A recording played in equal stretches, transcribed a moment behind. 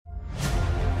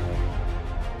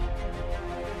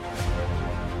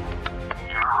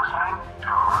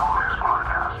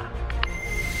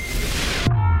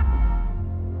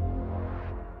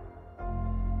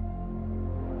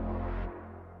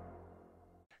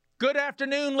Good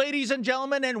afternoon, ladies and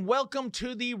gentlemen, and welcome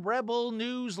to the Rebel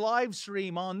News live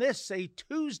stream on this, a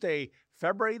Tuesday,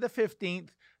 February the 15th,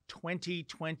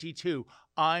 2022.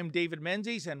 I'm David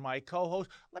Menzies, and my co-host,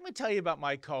 let me tell you about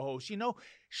my co-host. You know,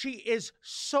 she is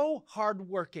so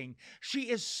hardworking. She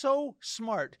is so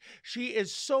smart. She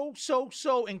is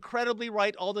so incredibly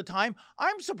right all the time.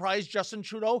 I'm surprised Justin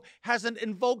Trudeau hasn't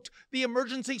invoked the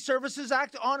Emergency Services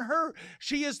Act on her.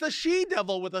 She is the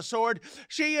she-devil with a sword.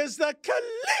 She is the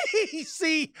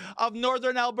Khaleesi of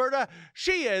Northern Alberta.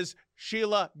 She is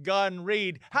Sheila Gunn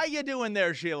Reid. How you doing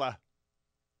there, Sheila?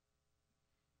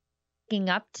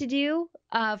 Up to do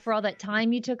for all that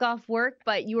time you took off work,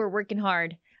 but you were working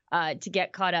hard to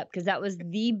get caught up, because that was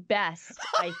the best,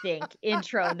 I think,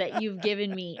 intro that you've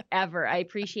given me ever. I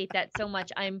appreciate that so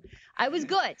much. I was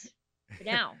good. But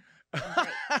now I'm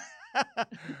great.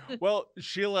 Well,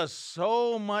 Sheila,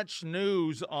 so much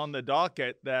news on the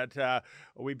docket that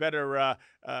we better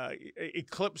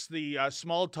eclipse the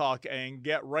small talk and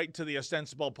get right to the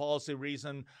ostensible policy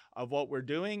reason of what we're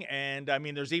doing. And I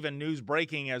mean, there's even news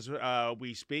breaking as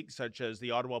we speak, such as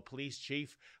the Ottawa police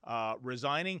chief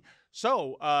resigning.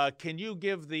 So can you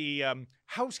give the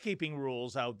housekeeping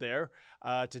rules out there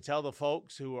to tell the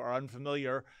folks who are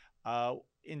unfamiliar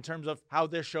in terms of how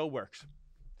this show works?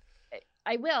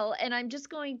 I will, and I'm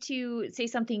just going to say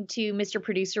something to Mr.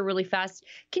 Producer really fast.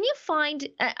 Can you find,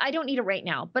 I don't need it right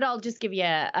now, but I'll just give you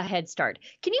a head start.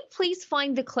 Can you please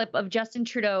find the clip of Justin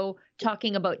Trudeau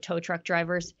talking about tow truck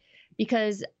drivers?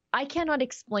 Because I cannot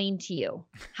explain to you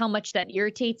how much that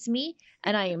irritates me,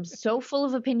 and I am so full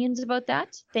of opinions about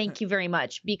that. Thank you very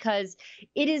much, because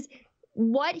it is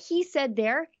what he said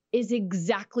there is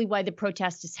exactly why the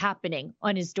protest is happening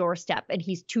on his doorstep, and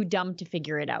he's too dumb to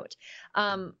figure it out.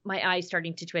 My eye's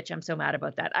starting to twitch. I'm so mad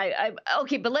about that.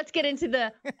 Okay, but let's get into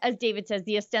the, as David says,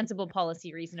 the ostensible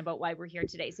policy reason about why we're here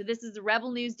today. So this is the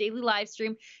Rebel News daily live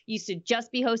stream. Used to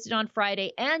just be hosted on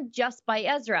Friday and just by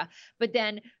Ezra, but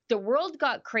then the world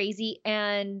got crazy,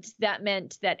 and that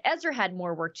meant that Ezra had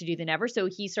more work to do than ever. So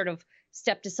he sort of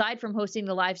stepped aside from hosting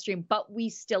the live stream, but we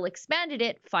still expanded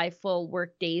it 5 full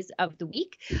work days of the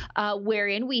week,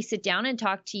 wherein we sit down and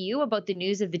talk to you about the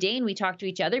news of the day, and we talk to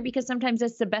each other, because sometimes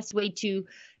that's the best way to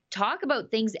talk about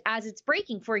things as it's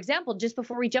breaking. For example, just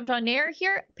before we jumped on air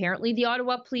here, apparently the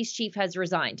Ottawa police chief has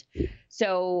resigned.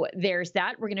 So there's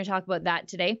that. We're going to talk about that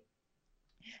today.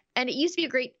 And it used to be a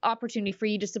great opportunity for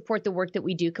you to support the work that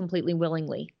we do completely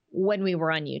willingly when we were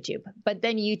on YouTube. But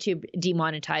then YouTube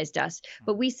demonetized us.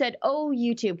 But we said, oh,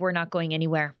 YouTube, we're not going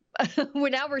anywhere.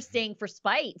 We're staying for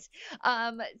spite.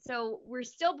 So we're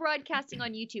still broadcasting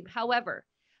on YouTube. However,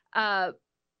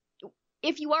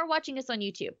 if you are watching us on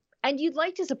YouTube and you'd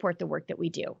like to support the work that we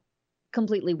do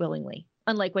completely willingly,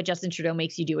 unlike what Justin Trudeau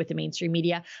makes you do with the mainstream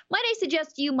media, might I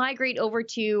suggest you migrate over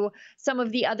to some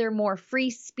of the other more free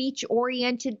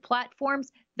speech-oriented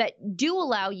platforms that do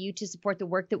allow you to support the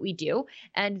work that we do.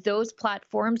 And those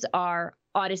platforms are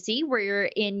Odyssey,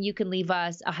 wherein you can leave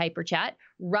us a hyper chat,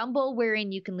 Rumble,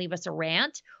 wherein you can leave us a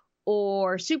rant,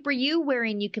 or Super U,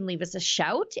 wherein you can leave us a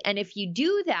shout. And if you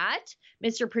do that,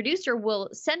 Mr. Producer will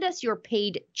send us your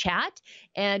paid chat,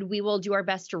 and we will do our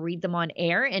best to read them on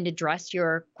air and address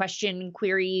your question,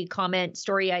 query, comment,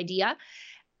 story idea.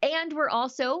 And we're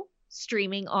also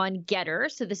streaming on Getter.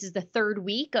 So this is the 3rd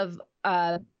week of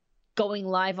going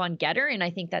live on Getter, and I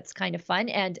think that's kind of fun.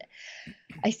 And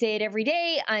I say it every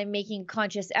day, I'm making a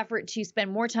conscious effort to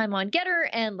spend more time on Getter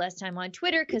and less time on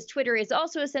Twitter, because Twitter is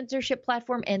also a censorship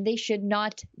platform, and they should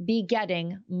not be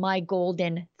getting my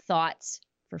golden thoughts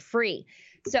for free.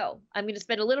 So I'm going to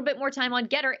spend a little bit more time on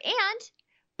Getter. And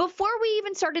before we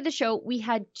even started the show, we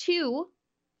had 2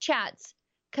 chats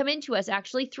come into us,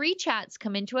 actually 3 chats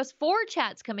come into us, 4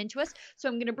 chats come into us. So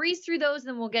I'm going to breeze through those, and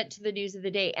then we'll get to the news of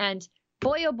the day. And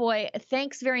boy, oh boy,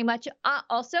 thanks very much.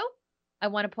 Also, I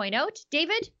want to point out,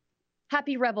 David,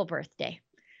 happy Rebel birthday.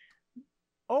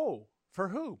 Oh, for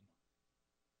who?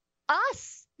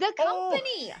 Us, the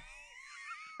company.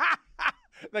 Oh.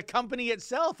 The company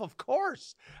itself, of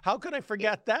course. How could I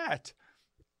forget that?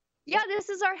 Yeah, this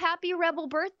is our happy Rebel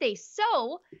birthday.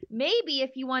 So maybe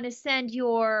if you want to send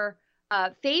your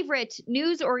favorite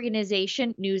news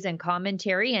organization, news and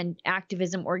commentary and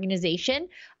activism organization,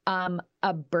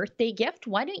 a birthday gift,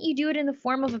 why don't you do it in the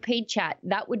form of a paid chat?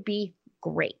 That would be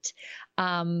great.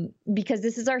 Because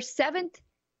this is our 7th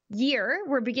year.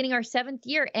 We're beginning our 7th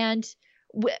year. And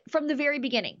from the very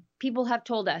beginning, people have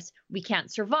told us we can't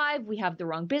survive. We have the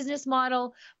wrong business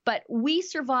model, but we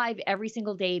survive every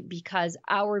single day because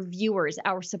our viewers,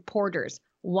 our supporters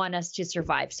want us to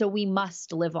survive. So we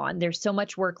must live on. There's so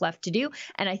much work left to do.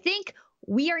 And I think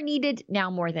we are needed now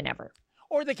more than ever.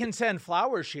 Or they can send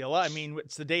flowers, Sheila. I mean,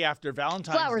 it's the day after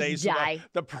Valentine's Flowers Day, so die.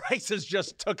 the prices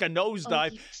just took a Oh,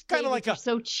 nosedive. you Kind of David, like you're a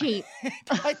so cheap.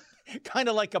 kind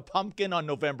of like a pumpkin on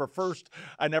November 1st,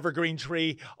 an evergreen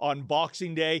tree on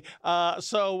Boxing Day.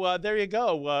 So there you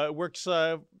go. It works,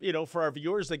 for our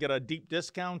viewers. They get a deep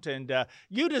discount, and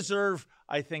you deserve,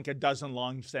 I think, a dozen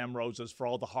long stem roses for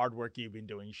all the hard work you've been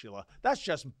doing, Sheila. That's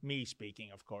just me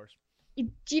speaking, of course.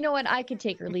 Do you know what? I could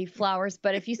take or leave flowers,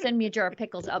 but if you send me a jar of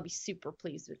pickles, I'll be super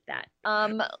pleased with that.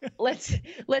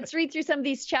 Let's read through some of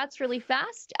these chats really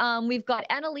fast. We've got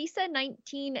Annalisa,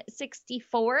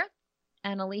 1964.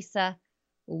 Annalisa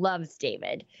loves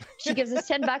David. She gives us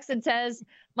 $10 and says,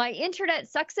 my internet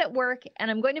sucks at work and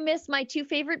I'm going to miss my two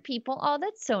favorite people. Oh,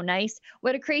 that's so nice.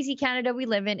 What a crazy Canada we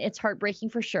live in. It's heartbreaking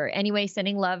for sure. Anyway,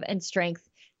 sending love and strength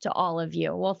to all of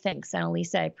you. Well, thanks,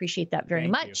 Annalisa. I appreciate that very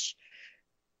much.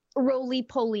 Roly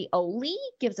Poly Oli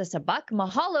gives us $1.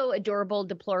 Mahalo, adorable,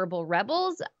 deplorable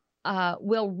rebels.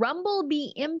 Will Rumble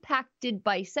be impacted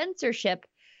by censorship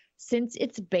since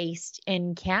it's based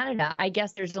in Canada? I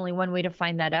guess there's only one way to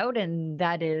find that out, and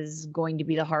that is going to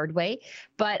be the hard way.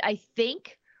 But I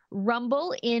think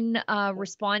Rumble, in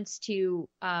response to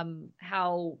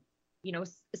how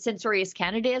censorious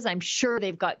Canada is, I'm sure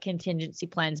they've got contingency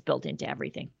plans built into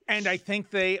everything. And I think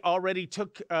they already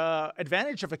took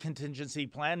advantage of a contingency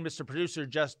plan. Mr. Producer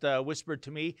just whispered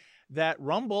to me that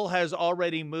Rumble has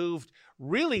already moved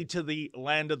really to the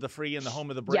land of the free and the home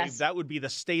of the brave. Yes. That would be the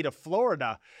state of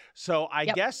Florida. So I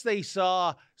guess they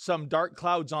saw some dark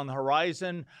clouds on the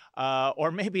horizon,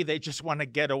 or maybe they just want to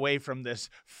get away from this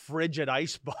frigid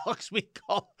icebox we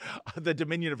call the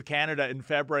Dominion of Canada in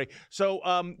February.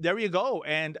 So there you go.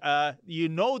 And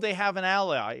they have an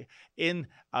ally in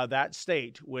that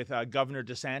state with Governor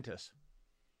DeSantis.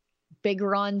 Big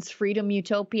Ron's Freedom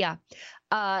Utopia.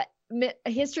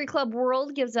 History Club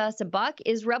World gives us $1.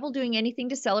 Is Rebel doing anything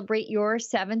to celebrate your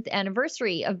 7th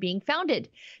anniversary of being founded?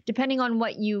 Depending on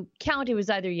what you count, it was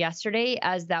either yesterday,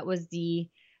 as that was the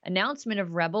announcement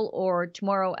of Rebel, or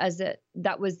tomorrow, as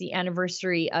that was the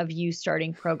anniversary of you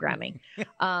starting programming.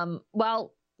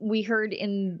 Well, we heard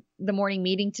in the morning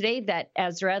meeting today that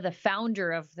Ezra, the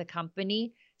founder of the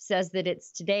company, says that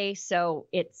it's today, so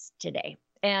it's today.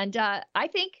 And I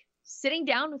think sitting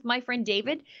down with my friend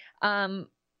David,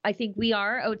 I think we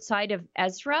are, outside of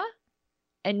Ezra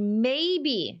and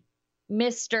maybe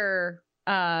Mr.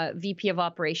 VP of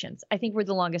Operations, I think we're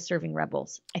the longest serving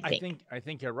rebels. I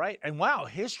think you're right. And wow,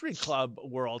 History Club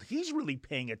World, he's really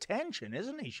paying attention,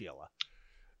 isn't he, Sheila?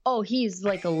 Oh, he's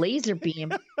like a laser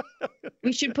beam.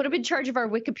 We should put him in charge of our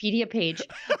Wikipedia page.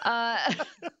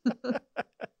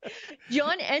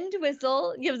 John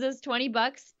Endwhistle gives us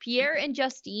 $20. Pierre and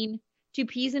Justine, 2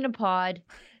 peas in a pod.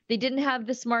 They didn't have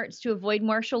the smarts to avoid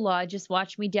martial law. Just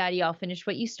watch me, Daddy. I'll finish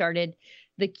what you started.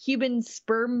 The Cuban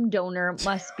sperm donor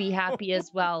must be happy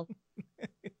as well.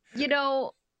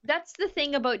 That's the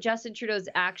thing about Justin Trudeau's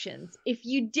actions. If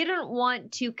you didn't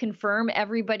want to confirm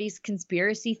everybody's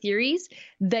conspiracy theories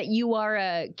that you are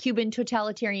a Cuban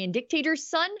totalitarian dictator's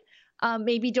son,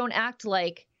 maybe don't act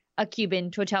like a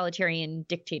Cuban totalitarian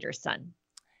dictator's son.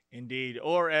 Indeed.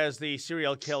 Or as the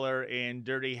serial killer in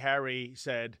Dirty Harry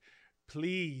said,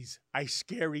 please, I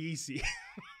scare easy.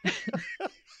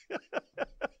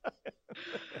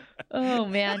 Oh,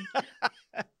 man.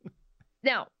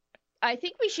 Now, I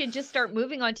think we should just start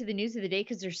moving on to the news of the day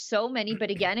because there's so many. But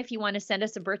again, if you want to send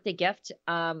us a birthday gift,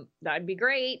 that'd be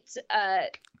great.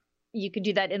 You could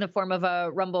do that in the form of a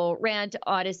Rumble rant,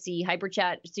 Odyssey,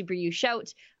 Hyperchat, Super U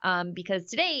shout, because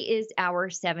today is our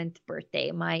 7th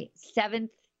birthday, my 7th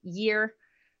year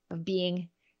of being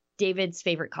David's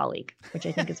favorite colleague, which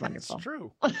I think is wonderful. It's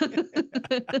true.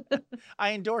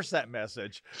 I endorse that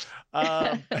message.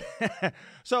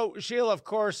 So, Sheila, of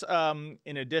course,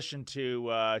 in addition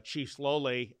to Chief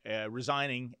Slowly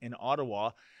resigning in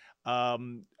Ottawa,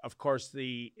 of course,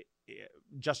 the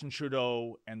Justin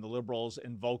Trudeau and the Liberals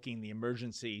invoking the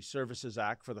Emergency Services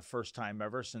Act for the first time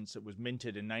ever since it was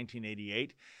minted in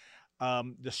 1988.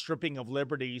 The stripping of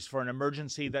liberties for an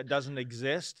emergency that doesn't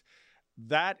exist.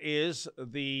 That is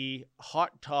the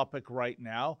hot topic right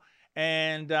now.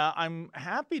 And I'm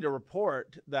happy to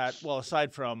report that, well,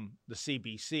 aside from the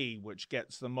CBC, which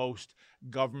gets the most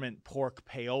government pork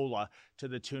payola to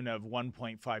the tune of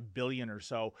 $1.5 billion or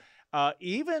so,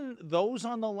 even those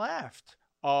on the left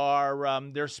are,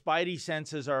 their spidey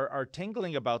senses are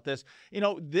tingling about this.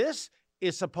 This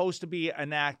is supposed to be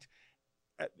an act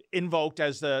invoked,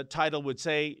 as the title would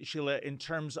say, Sheila, in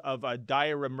terms of a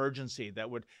dire emergency that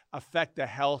would affect the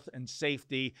health and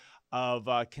safety of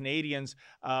Canadians.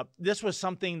 This was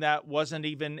something that wasn't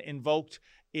even invoked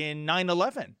in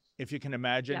 9/11, if you can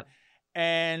imagine. Yep.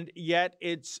 And yet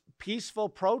it's peaceful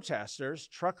protesters,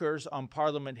 truckers on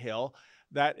Parliament Hill,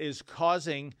 that is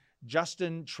causing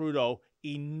Justin Trudeau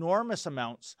enormous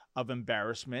amounts of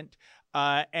embarrassment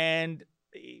and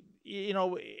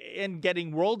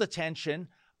getting world attention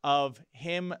of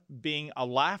him being a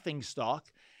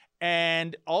laughingstock.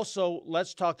 And also,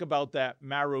 let's talk about that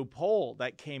Maru poll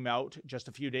that came out just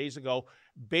a few days ago.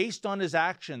 Based on his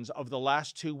actions of the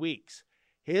last 2 weeks,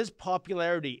 his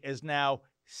popularity is now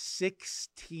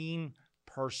 16%.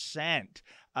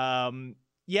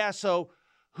 So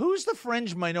who's the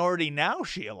fringe minority now,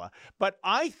 Sheila? But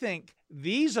I think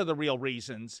these are the real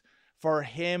reasons for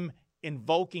him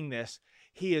invoking this.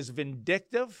 He is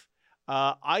vindictive.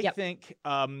 I think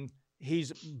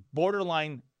he's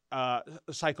borderline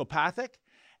psychopathic,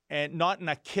 and not in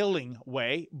a killing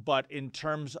way, but in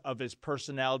terms of his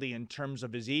personality, in terms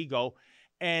of his ego.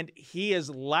 And he is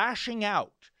lashing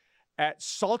out at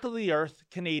salt-of-the-earth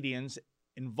Canadians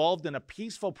involved in a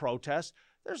peaceful protest.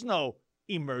 There's no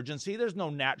emergency. There's no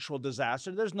natural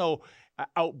disaster. There's no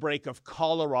outbreak of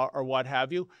cholera or what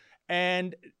have you.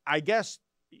 And I guess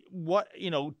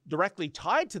directly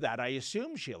tied to that, I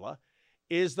assume, Sheila,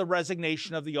 is the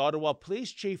resignation of the Ottawa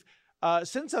police chief.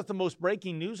 Since that's the most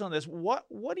breaking news on this, what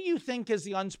do you think is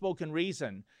the unspoken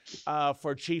reason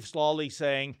for Chief Slawley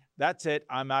saying, that's it,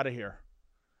 I'm out of here?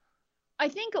 I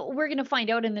think we're going to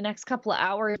find out in the next couple of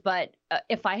hours, but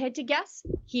if I had to guess,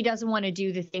 he doesn't want to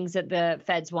do the things that the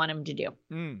feds want him to do.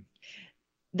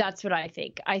 That's what I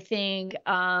think. I think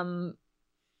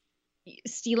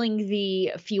stealing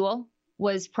the fuel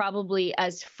was probably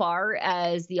as far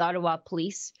as the Ottawa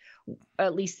police,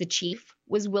 at least the chief,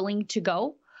 was willing to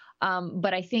go.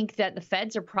 But I think that the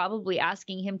feds are probably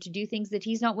asking him to do things that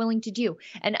he's not willing to do.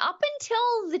 And up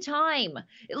until the time,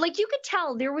 like you could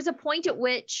tell, there was a point at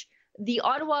which the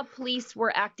Ottawa police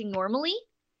were acting normally.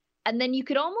 And then you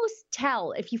could almost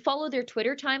tell, if you follow their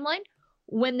Twitter timeline,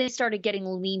 when they started getting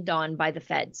leaned on by the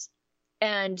feds.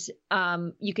 And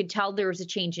you could tell there was a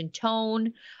change in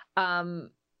tone. And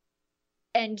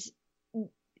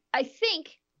I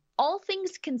think, all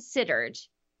things considered,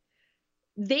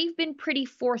 they've been pretty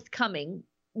forthcoming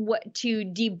to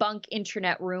debunk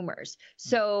internet rumors.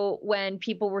 So when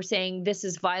people were saying this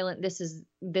is violent, this is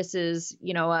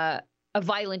a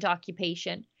violent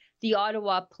occupation, the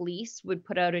Ottawa police would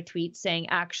put out a tweet saying,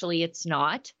 actually, it's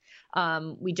not.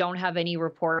 We don't have any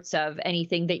reports of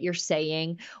anything that you're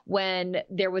saying. When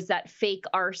there was that fake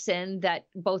arson that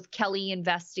both Kelly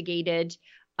investigated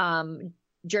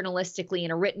journalistically in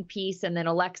a written piece, and then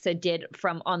Alexa did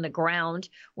from on the ground,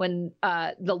 when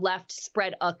the left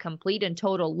spread a complete and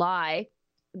total lie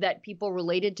that people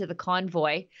related to the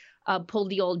convoy, pulled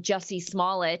the old Jussie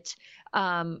Smollett.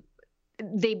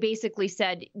 They basically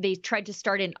said they tried to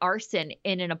start an arson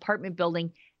in an apartment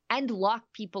building and lock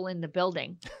people in the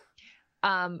building.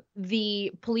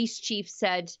 The police chief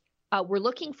said, we're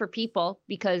looking for people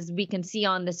because we can see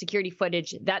on the security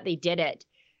footage that they did it.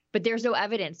 But there's no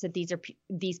evidence that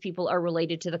these people are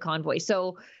related to the convoy.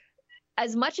 So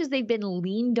as much as they've been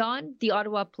leaned on, the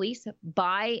Ottawa police,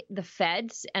 by the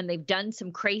feds, and they've done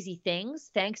some crazy things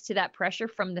thanks to that pressure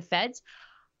from the feds,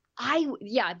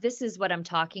 this is what I'm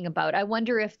talking about. I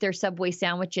wonder if their Subway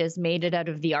sandwiches made it out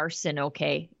of the arson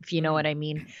okay, if you know what I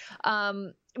mean.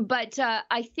 But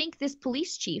I think this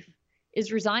police chief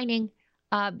is resigning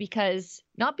not because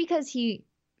he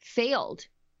failed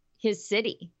his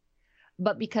city,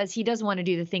 but because he doesn't want to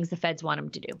do the things the feds want him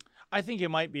to do. I think you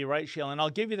might be right, Sheila, and I'll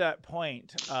give you that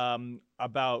point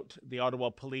about the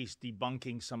Ottawa police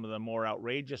debunking some of the more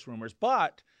outrageous rumors.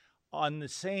 But on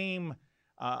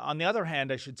the other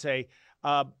hand, I should say,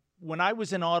 when I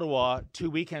was in Ottawa 2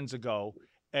 weekends ago,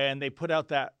 and they put out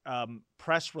that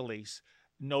press release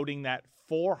noting that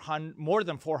more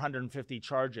than 450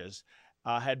 charges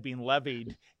had been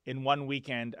levied in one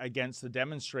weekend against the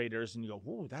demonstrators, and you go,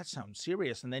 "Whoa, that sounds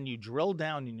serious." And then you drill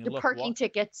down and you look. Parking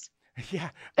tickets.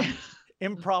 Yeah.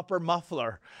 Improper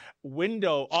muffler,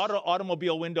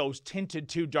 automobile windows tinted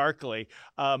too darkly,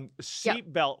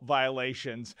 seatbelt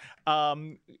violations.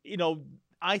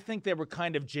 I think they were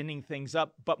kind of ginning things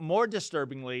up, but more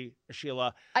disturbingly,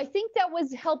 Sheila, I think that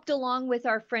was helped along with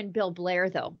our friend Bill Blair,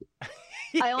 though.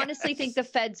 Yes. I honestly think the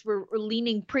feds were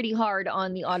leaning pretty hard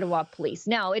on the Ottawa police.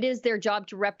 Now, it is their job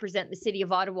to represent the city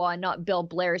of Ottawa and not Bill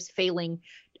Blair's failing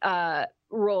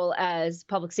role as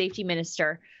public safety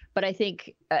minister. But I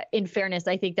think, in fairness,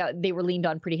 I think that they were leaned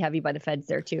on pretty heavy by the feds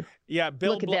there, too. Yeah,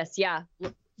 Look at this. Yeah.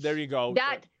 There you go.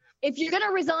 If you're going to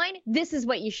resign, this is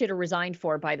what you should have resigned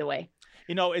for, by the way.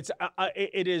 You know, it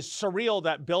is surreal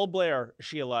that Bill Blair,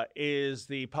 Sheila, is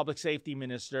the public safety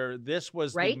minister. This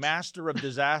was the master of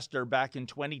disaster back in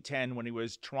 2010 when he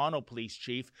was Toronto police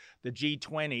chief, the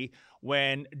G20,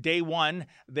 when day one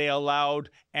they allowed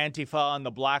Antifa and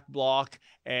the Black Bloc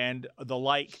and the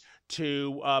like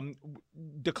to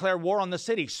declare war on the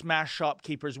city, smash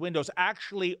shopkeepers' windows,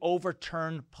 actually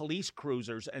overturn police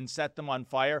cruisers and set them on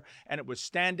fire. And it was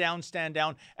stand down, stand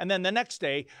down. And then the next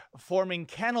day, forming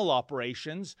kennel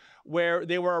operations where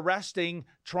they were arresting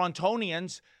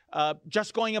Torontonians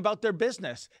just going about their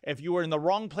business. If you were in the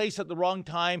wrong place at the wrong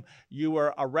time, you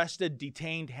were arrested,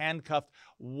 detained, handcuffed.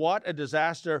 What a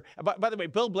disaster. By the way,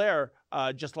 Bill Blair,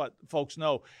 just to let folks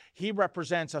know, he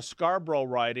represents a Scarborough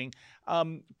riding,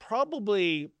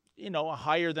 probably, you know, a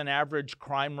higher than average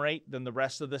crime rate than the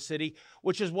rest of the city,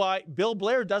 which is why Bill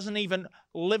Blair doesn't even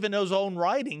live in his own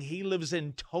riding. He lives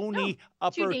in Tony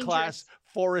upper class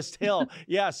Forest Hill.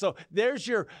 Yeah, so there's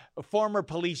your former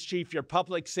police chief, your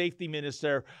public safety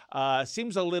minister.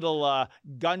 Seems a little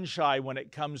gun shy when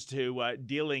it comes to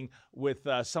dealing with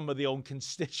some of the own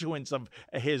constituents of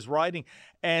his riding.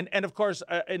 And of course,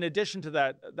 in addition to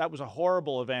that, that was a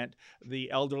horrible event, the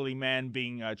elderly man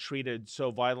being treated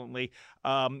so violently.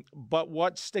 But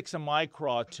what sticks in my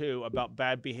craw, too, about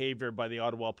bad behavior by the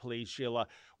Ottawa police, Sheila,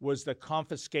 was the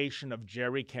confiscation of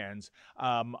jerry cans.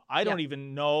 I don't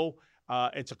even know.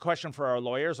 It's a question for our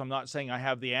lawyers. I'm not saying I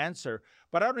have the answer,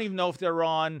 but I don't even know if they're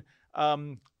on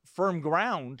firm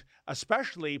ground,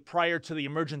 especially prior to the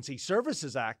Emergency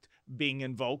Services Act being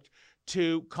invoked,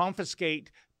 to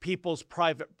confiscate people's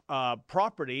private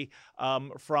property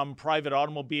from private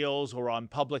automobiles or on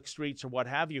public streets or what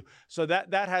have you. So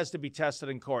that has to be tested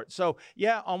in court. So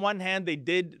yeah, on one hand, they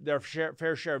did their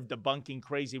fair share of debunking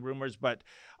crazy rumors, but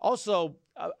also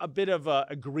a bit of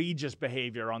egregious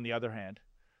behavior on the other hand.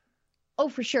 Oh,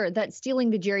 for sure. That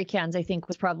stealing the jerry cans, I think,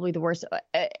 was probably the worst,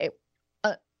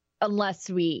 unless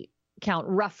we count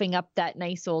roughing up that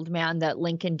nice old man that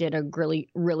Lincoln did a really,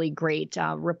 really great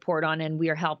report on, and we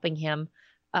are helping him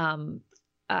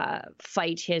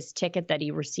fight his ticket that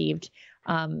he received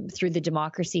through the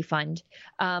Democracy Fund.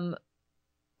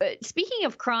 Speaking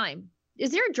of crime,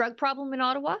 is there a drug problem in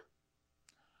Ottawa?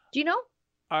 Do you know?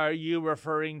 Are you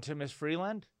referring to Miss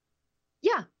Freeland?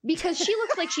 Yeah, because she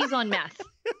looks like she's on meth.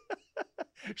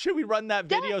 Should we run that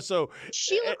video? So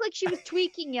she looked like she was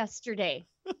tweaking yesterday.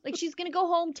 Like she's going to go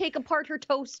home, take apart her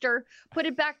toaster, put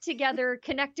it back together,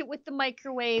 connect it with the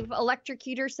microwave,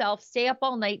 electrocute herself, stay up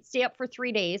all night, stay up for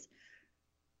 3 days.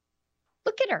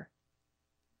 Look at her.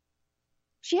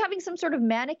 She having some sort of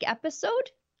manic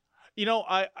episode? You know,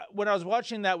 when I was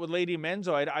watching that with Lady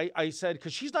Menzo, I said,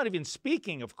 because she's not even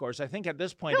speaking, of course. I think at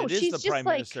this point it is the Prime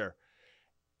Minister.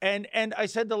 And I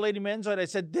said to Lady Menzo, I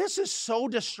said, this is so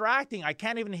distracting. I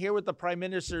can't even hear what the Prime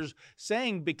Minister's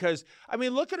saying because, I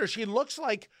mean, look at her. She looks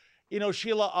like, you know,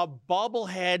 Sheila, a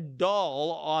bobblehead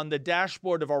doll on the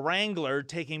dashboard of a Wrangler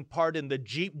taking part in the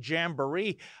Jeep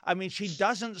Jamboree. I mean, she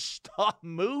doesn't stop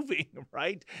moving,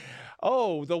 right?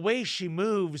 Oh, the way she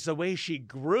moves, the way she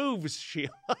grooves, Sheila.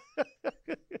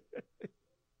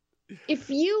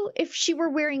 If she were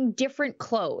wearing different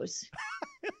clothes,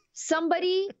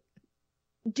 somebody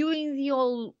doing the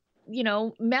old, you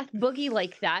know, meth boogie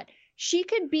like that, she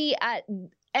could be at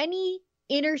any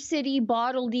inner city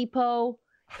bottle depot,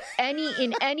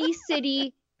 in any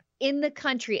city in the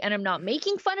country. And I'm not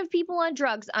making fun of people on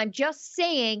drugs. I'm just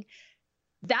saying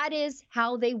that is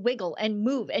how they wiggle and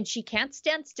move. And she can't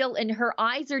stand still. And her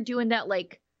eyes are doing that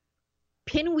like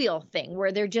pinwheel thing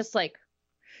where they're just like,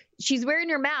 she's wearing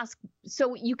her mask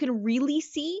so you can really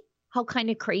see how kind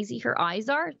of crazy her eyes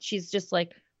are. She's just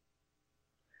like,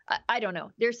 I don't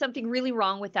know. There's something really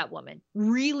wrong with that woman.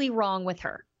 Really wrong with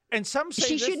her. And some say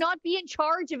she should not be in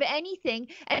charge of anything.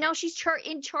 And now she's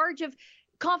in charge of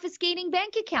confiscating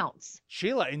bank accounts.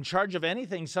 Sheila, in charge of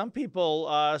anything. Some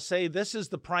people say this is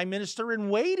the Prime Minister in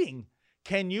waiting.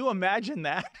 Can you imagine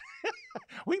that?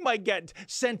 We might get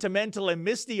sentimental and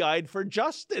misty-eyed for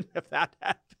Justin if that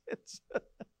happens.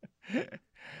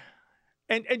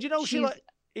 and you know, Sheila,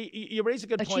 you raise a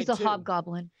good point. She's a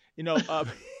hobgoblin. You know,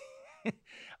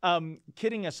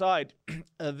 kidding aside,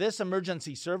 this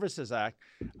Emergency Services Act,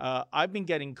 I've been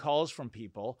getting calls from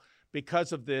people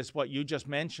because of this, what you just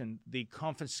mentioned, the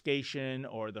confiscation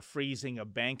or the freezing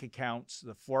of bank accounts,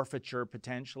 the forfeiture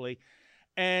potentially.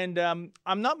 And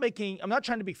I'm not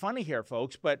trying to be funny here,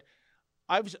 folks, but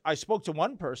I spoke to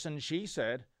one person. She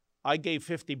said, I gave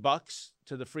 $50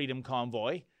 to the Freedom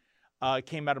Convoy. It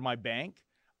came out of my bank.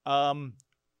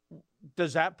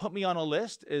 Does that put me on a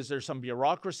list? Is there some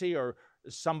bureaucracy or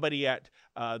somebody at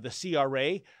the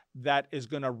CRA that is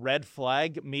going to red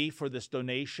flag me for this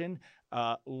donation,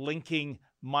 linking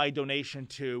my donation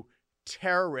to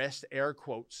terrorist, air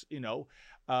quotes,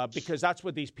 because that's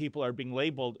what these people are being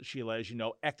labeled, Sheila, as you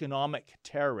know, economic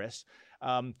terrorists.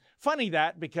 Funny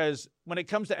that, because when it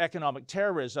comes to economic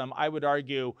terrorism, I would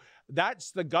argue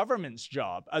that's the government's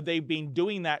job. They've been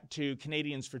doing that to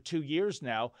Canadians for 2 years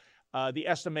now. The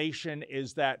estimation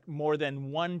is that more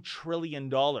than $1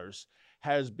 trillion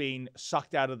has been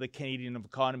sucked out of the Canadian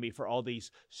economy for all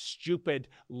these stupid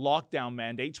lockdown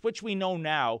mandates, which we know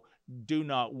now do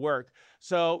not work.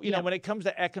 So, you know, when it comes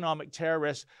to economic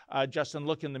terrorists, Justin,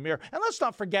 look in the mirror. And let's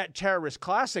not forget Terrorist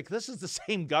Classic. This is the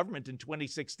same government in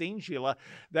 2016, Sheila,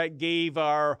 that gave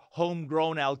our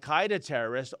homegrown Al-Qaeda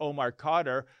terrorist, Omar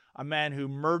Khadr, a man who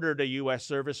murdered a U.S.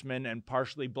 serviceman and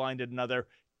partially blinded another,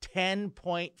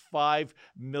 $10.5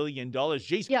 million.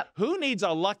 Geez, who needs a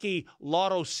lucky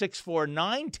Lotto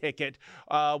 649 ticket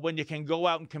when you can go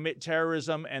out and commit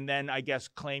terrorism and then, I guess,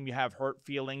 claim you have hurt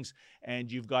feelings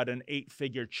and you've got an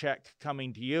 8-figure check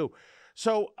coming to you?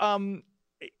 So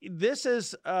this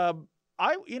is, I'm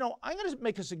going to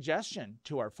make a suggestion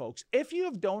to our folks. If you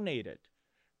have donated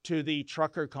to the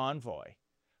trucker convoy,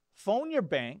 phone your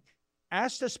bank,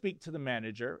 ask to speak to the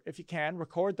manager. If you can,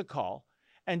 record the call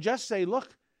and just say,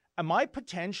 look, am I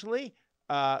potentially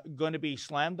going to be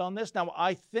slammed on this? Now,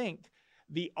 I think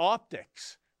the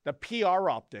optics, the PR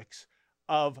optics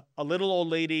of a little old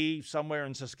lady somewhere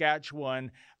in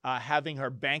Saskatchewan having her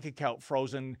bank account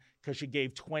frozen because she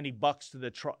gave $20 to the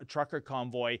trucker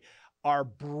convoy are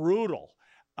brutal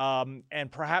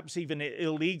and perhaps even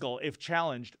illegal if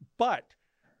challenged. But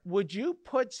would you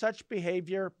put such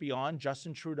behavior beyond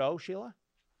Justin Trudeau, Sheila?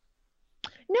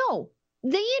 No.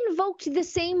 They invoked the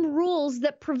same rules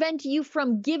that prevent you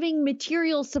from giving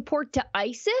material support to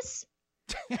ISIS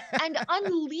and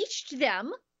unleashed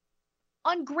them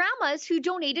on grandmas who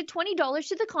donated $20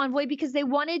 to the convoy because they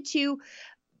wanted to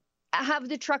have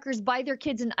the truckers buy their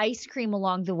kids an ice cream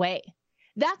along the way.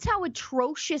 That's how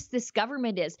atrocious this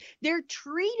government is. They're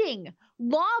treating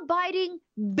law-abiding,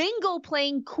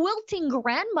 bingo-playing, quilting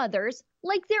grandmothers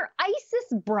like they're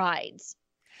ISIS brides.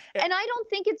 And I don't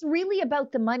think it's really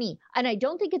about the money, and I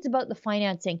don't think it's about the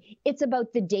financing. It's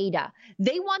about the data.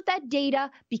 They want that data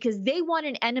because they want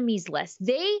an enemies list.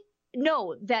 They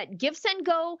know that Give, Send,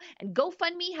 Go and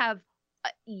GoFundMe have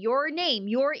your name,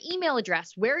 your email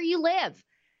address, where you live.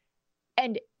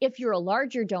 And if you're a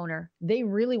larger donor, they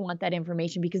really want that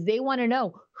information because they want to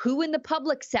know who in the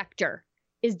public sector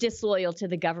is disloyal to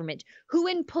the government, who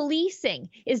in policing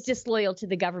is disloyal to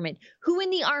the government, who in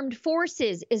the armed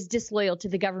forces is disloyal to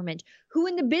the government, who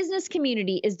in the business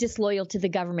community is disloyal to the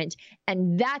government.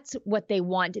 And that's what they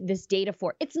want this data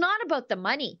for. It's not about the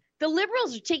money. The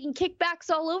Liberals are taking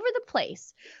kickbacks all over the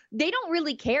place. They don't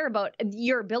really care about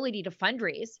your ability to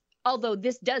fundraise, although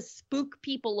this does spook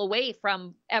people away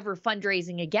from ever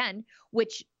fundraising again,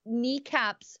 which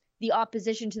kneecaps the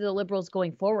opposition to the Liberals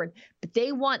going forward. But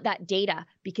they want that data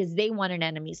because they want an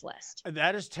enemies list.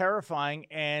 That is terrifying.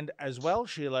 And as well,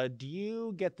 Sheila, do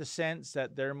you get the sense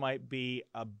that there might be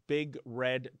a big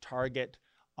red target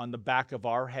on the back of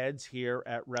our heads here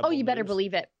at Rebel Oh, you better News?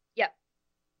 believe it. Yep.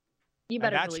 You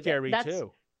better believe it. That's scary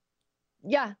too.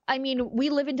 Yeah. I mean, we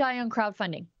live and die on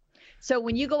crowdfunding. So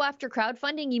when you go after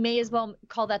crowdfunding, you may as well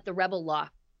call that the rebel law.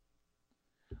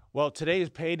 Well, today is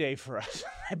payday for us.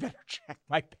 I better check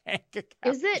my bank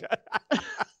account. Is it?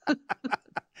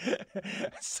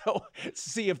 So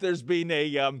see if there's been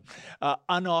a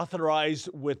unauthorized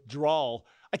withdrawal.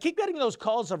 I keep getting those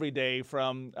calls every day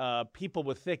from people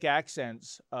with thick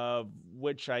accents, of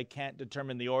which I can't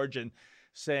determine the origin,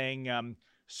 saying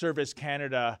Service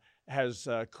Canada has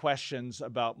questions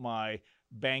about my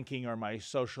banking or my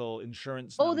social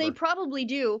insurance number. Oh, they probably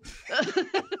do.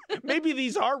 Maybe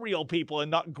these are real people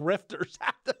and not grifters.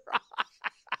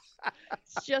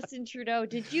 Justin Trudeau,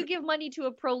 did you give money to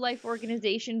a pro-life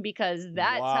organization? Because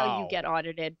that's how you get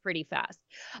audited pretty fast.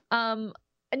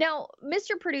 Now,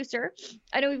 Mr. Producer,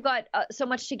 I know we've got so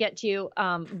much to get to,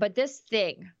 but this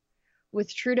thing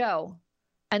with Trudeau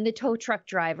and the tow truck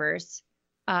drivers,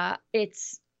 I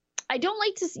don't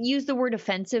like to use the word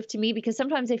offensive to me because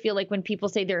sometimes I feel like when people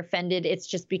say they're offended, it's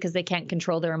just because they can't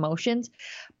control their emotions.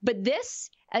 But this,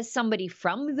 as somebody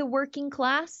from the working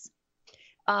class,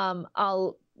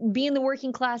 I'll be in the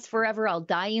working class forever. I'll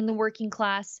die in the working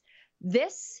class.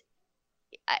 This,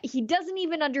 he doesn't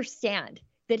even understand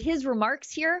that his remarks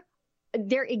here,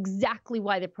 they're exactly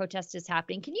why the protest is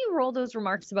happening. Can you roll those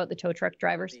remarks about the tow truck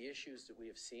drivers? The issues that we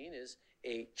have seen is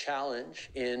a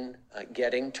challenge in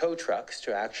getting tow trucks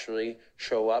to actually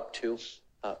show up to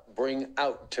bring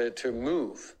out, to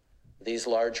move these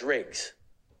large rigs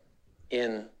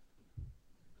in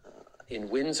In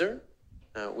Windsor,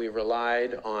 we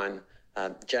relied on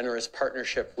generous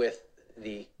partnership with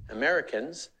the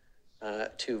Americans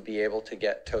to be able to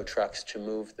get tow trucks to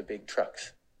move the big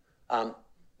trucks.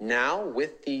 Now,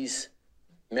 with these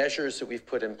measures that we've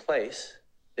put in place,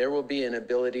 there will be an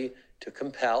ability to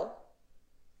compel,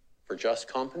 for just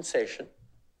compensation,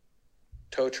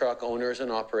 tow truck owners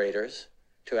and operators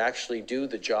to actually do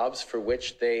the jobs for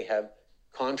which they have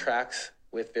contracts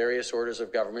with various orders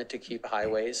of government to keep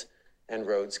highways and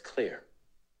roads clear.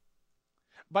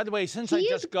 By the way, since I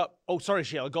just got... Oh, sorry,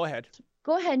 Sheila, go ahead.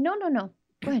 Go ahead. No.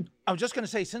 Go ahead. I was just going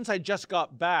to say, since I just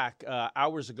got back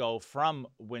hours ago from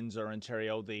Windsor,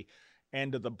 Ontario, the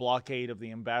end of the blockade of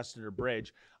the Ambassador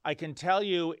Bridge, I can tell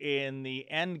you in the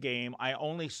end game, I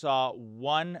only saw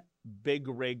one big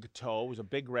rig tow. It was a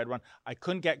big red one. I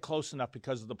couldn't get close enough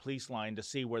because of the police line to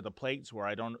see where the plates were.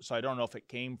 I don't know if it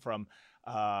came from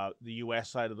the U.S.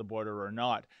 side of the border or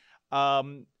not.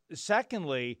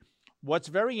 Secondly, what's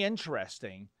very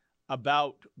interesting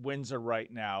about Windsor right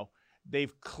now,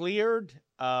 they've cleared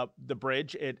the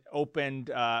bridge. It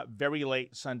opened very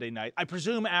late Sunday night. I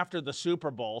presume after the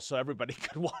Super Bowl, so everybody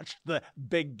could watch the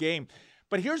big game.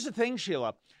 But here's the thing,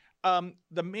 Sheila.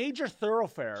 The major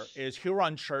thoroughfare is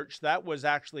Huron Church. That was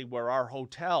actually where our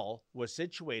hotel was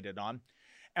situated on.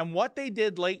 And what they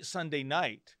did late Sunday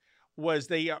night was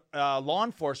they, law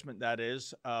enforcement, that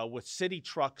is, with city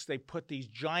trucks, they put these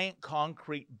giant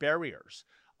concrete barriers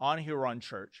on Huron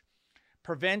Church,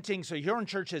 preventing, so Huron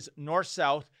Church is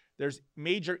north-south, there's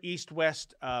major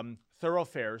east-west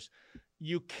thoroughfares.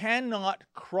 You cannot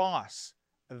cross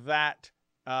that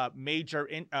major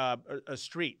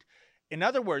street. In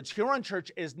other words, Huron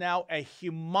Church is now a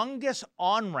humongous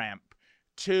on-ramp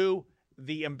to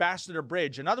the Ambassador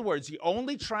Bridge. In other words, the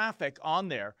only traffic on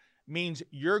there means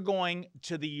you're going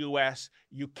to the U.S.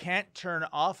 You can't turn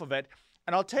off of it.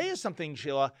 And I'll tell you something,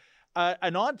 Sheila.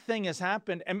 An odd thing has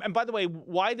happened. And by the way,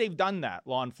 why they've done that,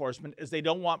 law enforcement, is they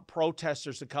don't want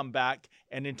protesters to come back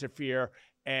and interfere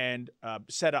and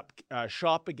set up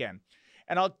shop again.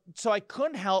 And so I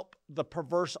couldn't help the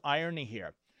perverse irony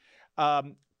here.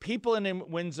 People in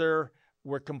Windsor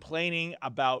were complaining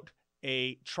about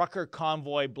a trucker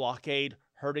convoy blockade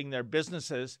hurting their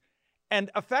businesses. And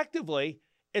effectively,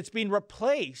 it's been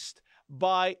replaced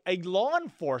by a law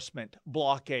enforcement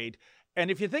blockade.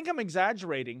 And if you think I'm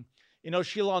exaggerating, you know,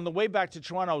 Sheila, on the way back to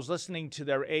Toronto, I was listening to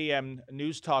their AM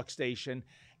news talk station,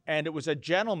 and it was a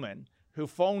gentleman who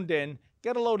phoned in.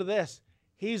 Get a load of this.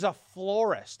 He's a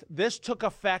florist. This took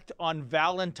effect on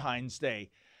Valentine's Day.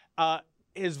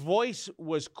 His voice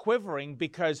was quivering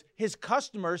because his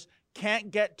customers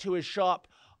can't get to his shop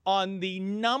on the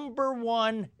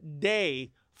 #1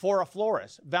 day for a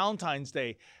florist, Valentine's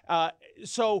Day.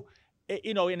 So,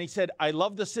 you know, and he said, I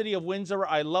love the city of Windsor.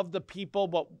 I love the people,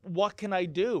 but what can I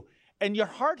do? And your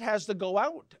heart has to go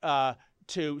out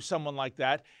to someone like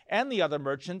that and the other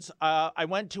merchants. I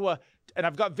went to and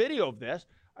I've got video of this,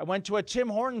 I went to a Tim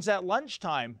Hortons at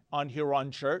lunchtime on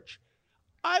Huron Church.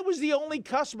 I was the only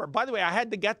customer. By the way, I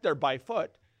had to get there by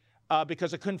foot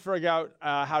because I couldn't figure out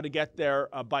how to get there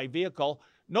by vehicle.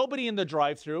 Nobody in the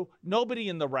drive-thru, nobody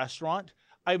in the restaurant.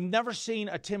 I've never seen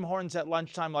a Tim Hortons at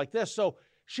lunchtime like this. So,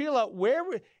 Sheila,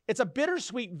 it's a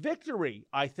bittersweet victory,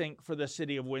 I think, for the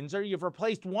city of Windsor. You've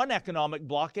replaced one economic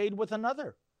blockade with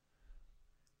another.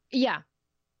 Yeah,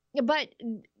 but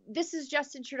this is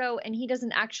Justin Trudeau, and he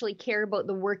doesn't actually care about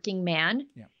the working man.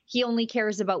 Yeah. He only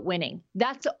cares about winning.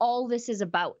 That's all this is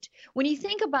about. When you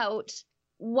think about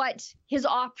what his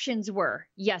options were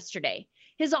yesterday,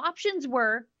 his options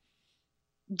were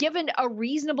given a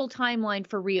reasonable timeline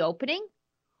for reopening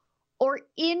or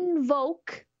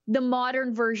invoke the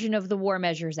modern version of the War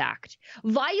Measures Act,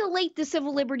 violate the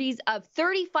civil liberties of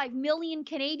 35 million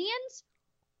Canadians,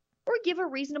 or give a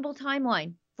reasonable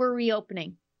timeline for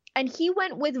reopening. And he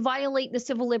went with violate the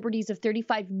civil liberties of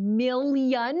 35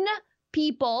 million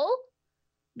people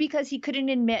because he couldn't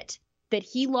admit that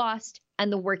he lost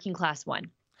and the working class won.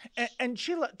 And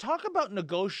Sheila, talk about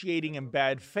negotiating in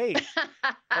bad faith.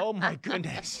 Oh, my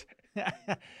goodness.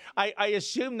 I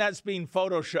assume that's being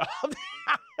photoshopped.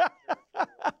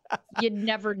 You'd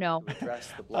never know.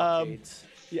 Address the blockades.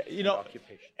 Yeah, you know,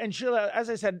 and Sheila, as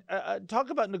I said, talk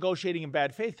about negotiating in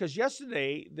bad faith, because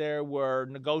yesterday there were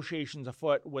negotiations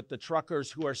afoot with the truckers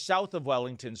who are south of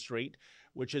Wellington Street,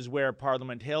 which is where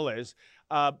Parliament Hill is,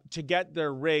 to get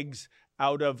their rigs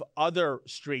out of other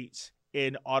streets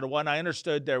in Ottawa. And I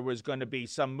understood there was going to be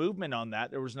some movement on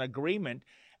that. There was an agreement.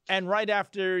 And right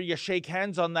after you shake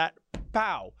hands on that,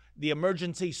 pow, the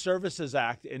Emergency Services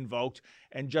Act invoked,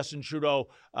 and Justin Trudeau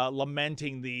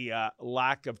lamenting the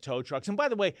lack of tow trucks. And by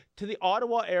the way, to the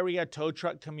Ottawa area tow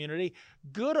truck community,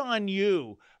 good on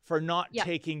you for not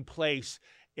taking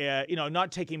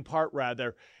part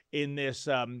rather in this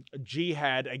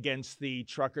jihad against the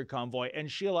trucker convoy.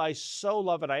 And Sheila, I so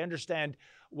love it. I understand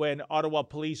when Ottawa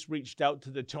police reached out to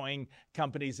the towing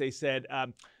companies, they said,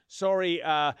 sorry,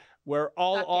 we're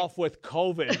all off with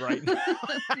COVID right now.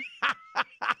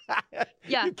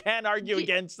 Yeah. You can't argue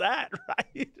against that,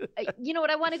 right? You know what?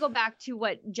 I want to go back to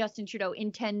what Justin Trudeau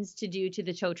intends to do to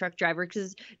the tow truck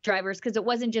drivers, because it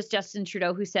wasn't just Justin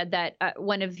Trudeau who said that.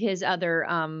 One of his other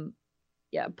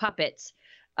puppets,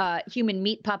 human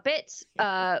meat puppets,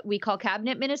 we call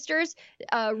cabinet ministers,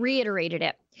 reiterated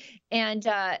it. And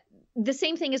the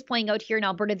same thing is playing out here in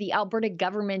Alberta. The Alberta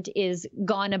government is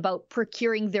gone about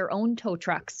procuring their own tow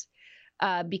trucks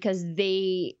because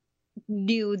they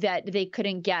knew that they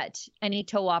couldn't get any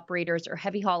tow operators or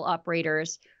heavy haul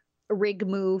operators, rig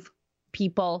move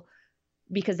people,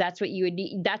 because that's what you would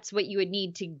need. That's what you would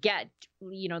need to get,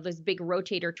 those big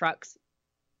rotator trucks.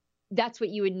 That's what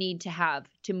you would need to have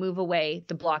to move away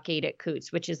the blockade at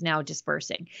Coutts, which is now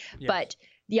dispersing. Yes. But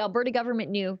the Alberta government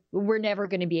knew we're never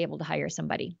going to be able to hire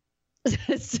somebody.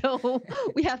 So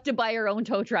we have to buy our own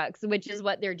tow trucks, which is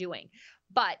what they're doing.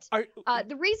 But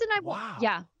the reason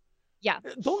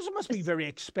those must be very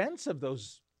expensive,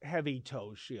 those heavy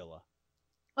tows, Sheila.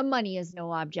 Money is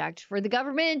no object for the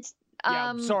government.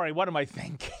 Sorry, what am I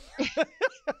thinking?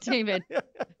 David,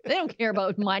 they don't care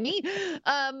about money.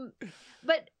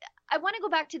 But I want to go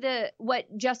back to what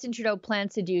Justin Trudeau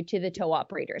plans to do to the tow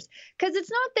operators, because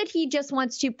it's not that he just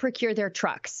wants to procure their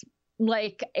trucks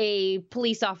like a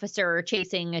police officer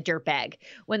chasing a dirtbag.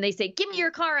 When they say, give me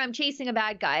your car, I'm chasing a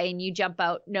bad guy, and you jump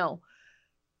out. No,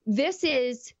 this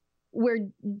is where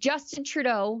Justin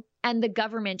Trudeau and the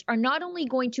government are not only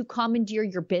going to commandeer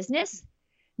your business,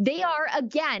 they are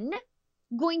again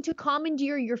going to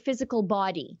commandeer your physical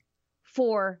body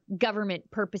for government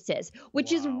purposes,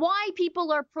 which is why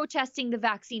people are protesting the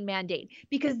vaccine mandate,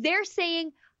 because they're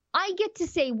saying, I get to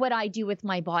say what I do with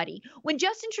my body. When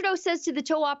Justin Trudeau says to the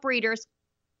tow operators,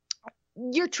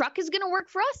 your truck is going to work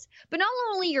for us, but not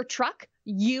only your truck,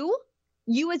 you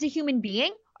as a human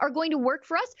being are going to work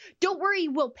for us. Don't worry,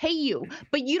 we'll pay you,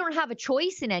 but you don't have a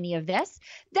choice in any of this.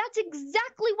 That's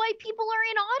exactly why people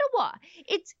are in Ottawa.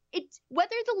 It's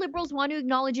whether the Liberals want to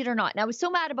acknowledge it or not. And I was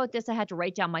so mad about this, I had to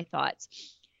write down my thoughts.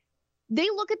 They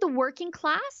look at the working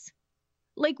class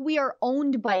like we are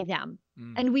owned by them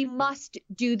and we must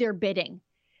do their bidding.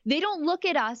 They don't look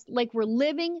at us like we're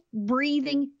living,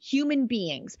 breathing human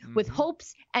beings with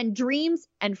hopes and dreams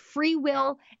and free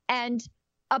will and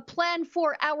a plan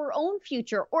for our own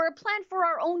future or a plan for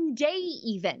our own day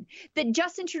even, that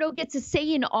Justin Trudeau gets a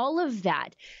say in all of that.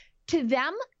 To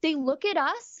them, they look at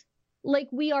us like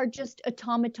we are just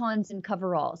automatons in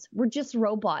coveralls. We're just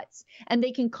robots, and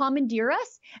they can commandeer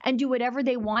us and do whatever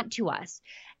they want to us.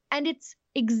 And it's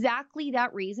exactly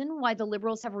that reason why the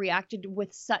Liberals have reacted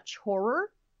with such horror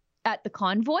at the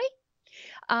convoy.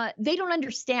 They don't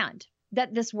understand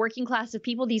that this working class of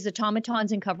people, these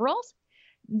automatons in coveralls,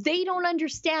 they don't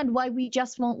understand why we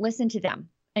just won't listen to them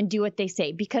and do what they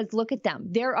say, because look at them.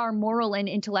 They're our moral and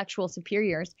intellectual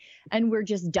superiors, and we're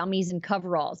just dummies in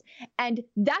coveralls. And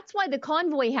that's why the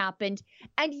convoy happened.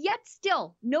 And yet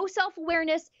still, no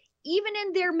self-awareness, even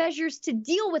in their measures to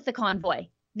deal with the convoy.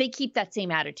 They keep that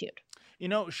same attitude. You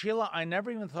know, Sheila, I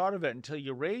never even thought of it until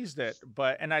you raised it,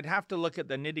 and I'd have to look at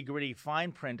the nitty-gritty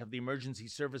fine print of the Emergency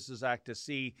Services Act to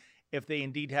see if they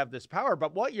indeed have this power.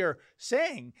 But what you're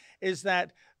saying is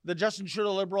that the Justin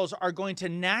Trudeau Liberals are going to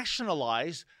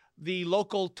nationalize the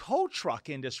local tow truck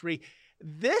industry.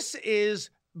 This is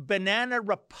Banana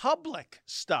Republic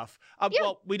stuff.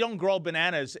 Well, we don't grow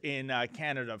bananas in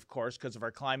Canada, of course, because of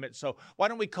our climate. So why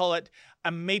don't we call it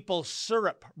a maple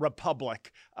syrup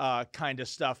republic kind of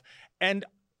stuff? And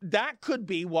that could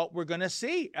be what we're going to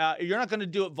see. You're not going to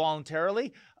do it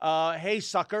voluntarily. Hey,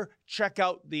 sucker, check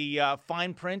out the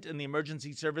fine print in the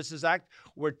Emergency Services Act.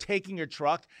 We're taking your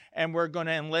truck and we're going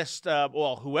to enlist,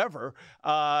 whoever,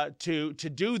 to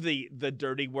do the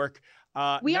dirty work.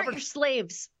 We aren't your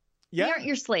slaves. Yeah. We aren't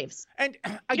your slaves. And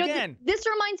again, this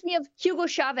reminds me of Hugo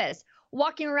Chavez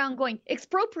walking around going,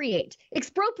 expropriate,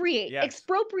 expropriate,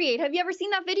 expropriate. Have you ever seen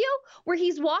that video where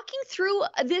he's walking through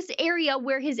this area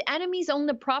where his enemies own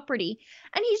the property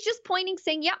and he's just pointing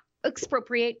saying, yeah,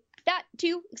 expropriate that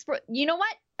too. You know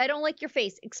what? I don't like your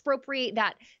face. Expropriate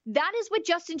that. That is what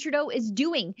Justin Trudeau is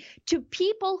doing to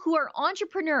people who are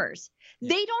entrepreneurs.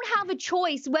 They don't have a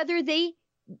choice whether they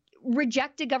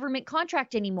reject a government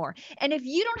contract anymore. And if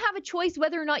you don't have a choice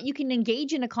whether or not you can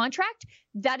engage in a contract,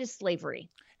 that is slavery.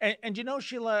 And you know,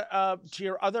 Sheila, to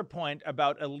your other point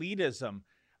about elitism,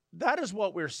 that is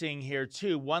what we're seeing here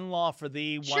too. One law for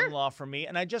thee, Sure. one law for me.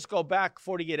 And I just go back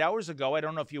 48 hours ago. I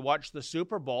don't know if you watched the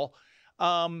Super Bowl.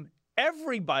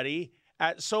 Everybody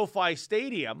at SoFi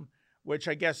Stadium, which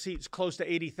I guess seats close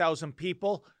to 80,000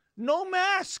 people, no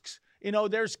masks. You know,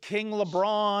 there's King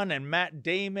LeBron and Matt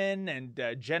Damon and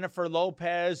Jennifer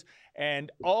Lopez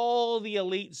and all the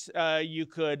elites you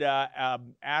could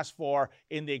ask for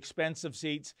in the expensive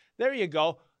seats. There you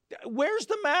go. Where's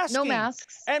the masking? No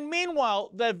masks. And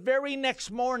meanwhile, the very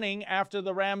next morning after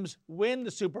the Rams win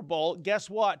the Super Bowl, guess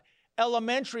what?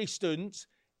 Elementary students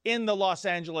in the Los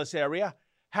Angeles area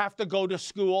have to go to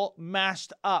school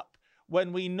masked up,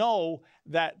 when we know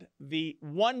that the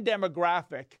one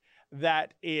demographic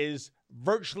that is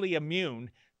virtually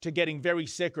immune to getting very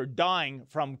sick or dying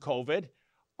from COVID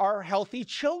are healthy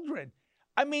children.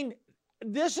 I mean,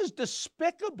 this is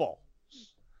despicable.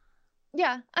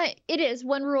 Yeah, it is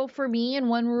one rule for me and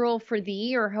one rule for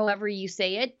thee, or however you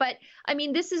say it. But I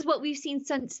mean, this is what we've seen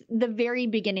since the very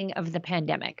beginning of the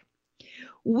pandemic.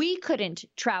 We couldn't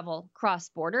travel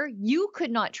cross-border. You could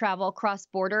not travel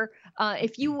cross-border.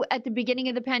 If you, at the beginning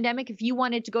of the pandemic, if you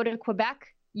wanted to go to Quebec,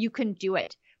 you couldn't do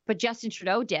it. But Justin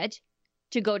Trudeau did,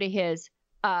 to go to his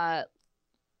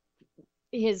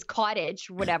cottage,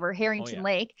 whatever, Harrington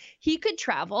Lake. He could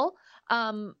travel.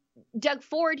 Doug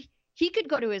Ford, he could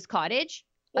go to his cottage.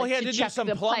 Well, he had to do some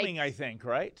plumbing, I think,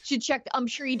 right? To check. I'm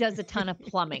sure he does a ton of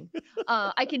plumbing.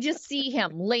 I can just see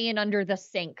him laying under the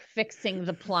sink, fixing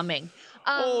the plumbing.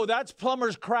 Oh, that's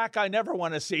plumber's crack I never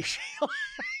want to see.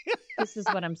 This is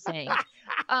what I'm saying.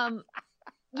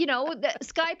 You know, the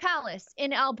Sky Palace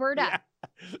in Alberta.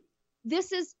 Yeah.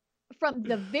 This is from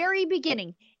the very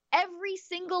beginning. Every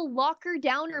single locker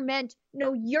downer meant,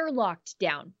 no, you're locked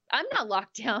down. I'm not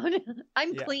locked down.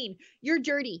 I'm clean. You're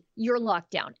dirty. You're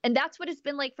locked down. And that's what it's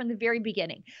been like from the very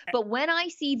beginning. But when I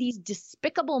see these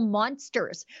despicable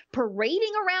monsters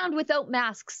parading around without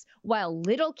masks while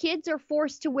little kids are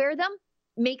forced to wear them,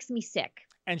 makes me sick.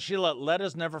 And Sheila, let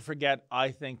us never forget,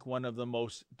 I think, one of the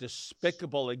most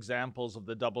despicable examples of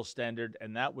the double standard,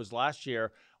 and that was last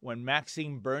year when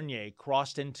Maxime Bernier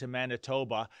crossed into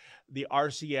Manitoba. The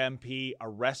RCMP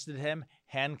arrested him,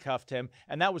 handcuffed him,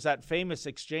 and that was that famous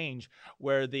exchange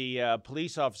where the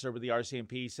police officer with the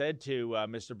RCMP said to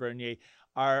Mr. Bernier,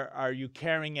 are you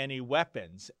carrying any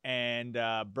weapons? And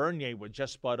Bernier was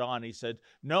just spot on. He said,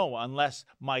 no, unless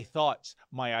my thoughts,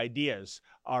 my ideas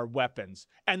are weapons.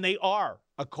 And they are,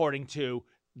 according to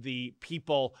the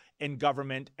people in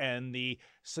government and the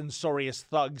censorious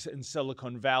thugs in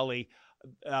Silicon Valley,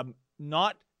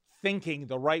 not thinking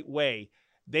the right way.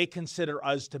 They consider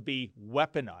us to be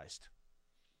weaponized.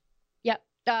 Yep.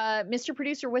 Mr.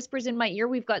 Producer whispers in my ear,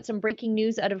 we've got some breaking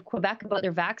news out of Quebec about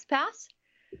their Vax Pass.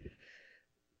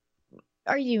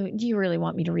 Do you really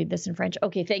want me to read this in French?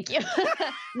 Okay, thank you.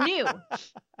 New.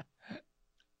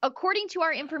 According to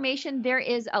our information, there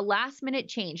is a last-minute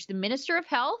change. The Minister of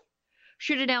Health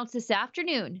should announce this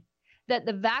afternoon that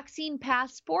the vaccine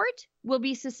passport will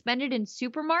be suspended in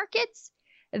supermarkets,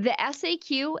 the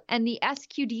SAQ, and the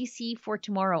SQDC for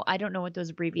tomorrow. I don't know what those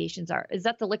abbreviations are. Is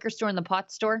that the liquor store and the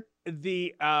pot store?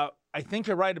 I think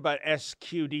you're right about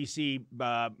SQDC,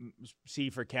 C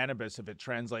for cannabis, if it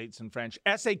translates in French.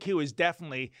 SAQ is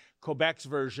definitely Quebec's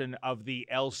version of the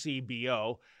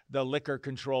LCBO, the Liquor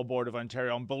Control Board of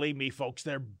Ontario. And believe me, folks,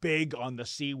 they're big on the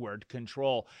C word,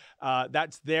 control.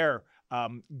 That's their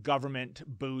government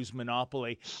booze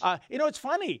monopoly. You know, it's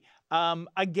funny.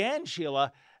 Again,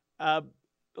 Sheila,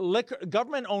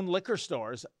 government-owned liquor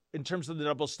stores, in terms of the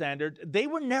double standard, they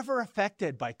were never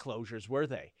affected by closures, were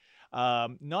they?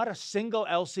 Not a single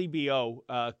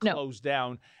LCBO closed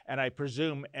down, and I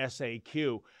presume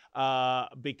SAQ,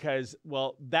 because,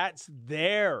 well, that's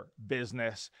their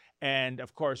business. And,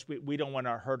 of course, we don't want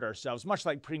to hurt ourselves, much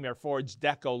like Premier Ford's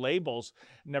Deco labels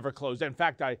never closed. In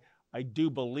fact, I do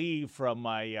believe from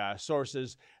my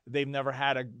sources they've never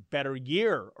had a better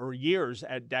year or years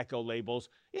at Deco labels.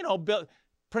 You know,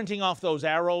 printing off those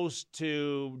arrows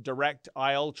to direct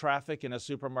aisle traffic in a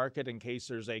supermarket in case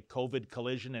there's a COVID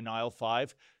collision in aisle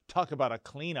 5. Talk about a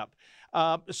cleanup.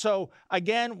 So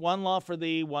again, one law for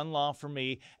thee, one law for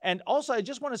me. And also, I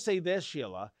just want to say this,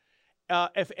 Sheila.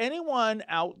 If anyone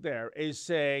out there is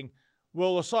saying,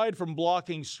 well, aside from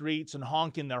blocking streets and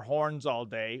honking their horns all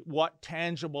day, what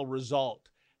tangible result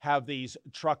have these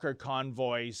trucker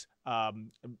convoys,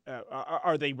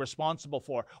 are they responsible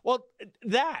for? Well,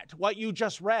 what you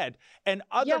just read, and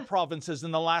other provinces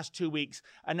in the last 2 weeks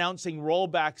announcing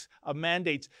rollbacks of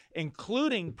mandates,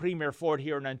 including Premier Ford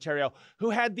here in Ontario,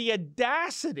 who had the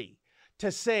audacity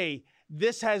to say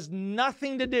this has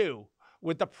nothing to do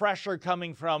with the pressure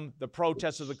coming from the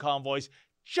protests of the convoys,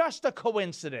 just a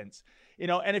coincidence.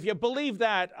 And if you believe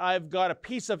that, I've got a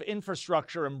piece of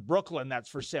infrastructure in Brooklyn that's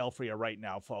for sale for you right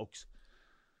now, folks.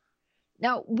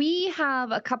 Now, we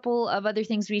have a couple of other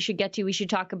things we should get to. We should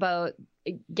talk about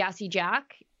Gassy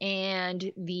Jack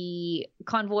and the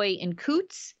convoy in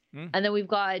Coutts. And then we've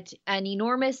got an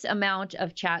enormous amount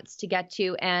of chats to get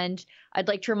to. And I'd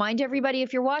like to remind everybody,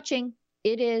 if you're watching,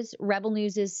 it is Rebel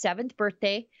News' 7th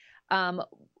birthday.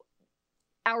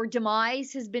 Our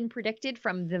demise has been predicted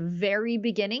from the very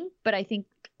beginning, but I think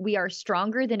we are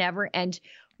stronger than ever and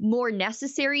more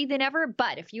necessary than ever.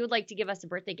 But if you would like to give us a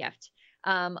birthday gift,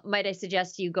 might I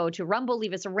suggest you go to Rumble,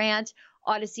 leave us a rant,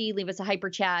 Odyssey, leave us a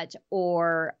hyper chat,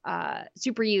 or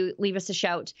Super U, leave us a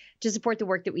shout to support the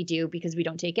work that we do, because we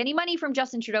don't take any money from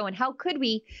Justin Trudeau. And how could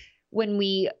we when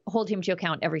we hold him to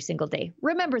account every single day?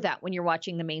 Remember that when you're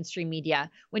watching the mainstream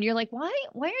media, when you're like, why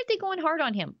aren't they going hard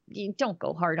on him? You don't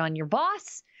go hard on your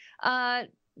boss. I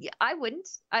wouldn't.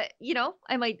 I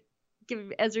might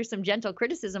give Ezra some gentle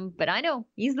criticism, but I know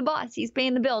he's the boss. He's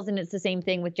paying the bills, and it's the same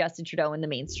thing with Justin Trudeau and the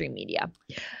mainstream media.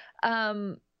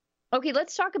 Okay,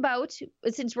 let's talk about,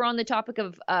 since we're on the topic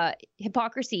of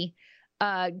hypocrisy,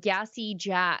 Gassy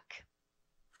Jack.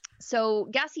 So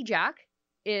Gassy Jack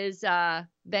is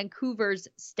Vancouver's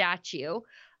statue.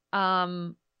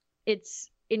 It's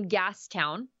in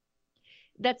Gastown.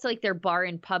 That's like their bar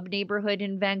and pub neighborhood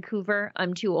in Vancouver.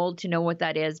 I'm too old to know what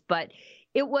that is, but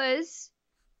it was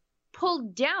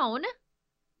pulled down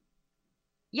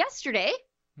yesterday.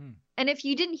 And if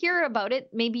you didn't hear about it,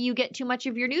 maybe you get too much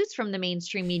of your news from the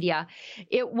mainstream media.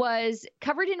 It was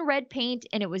covered in red paint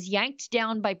and it was yanked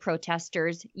down by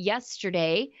protesters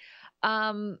yesterday.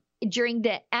 During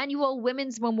the annual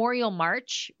Women's Memorial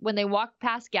March, when they walked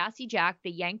past Gassy Jack, they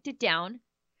yanked it down.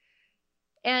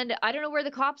 And I don't know where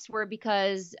the cops were,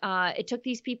 because it took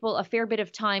these people a fair bit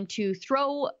of time to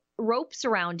throw ropes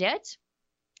around it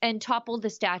and topple the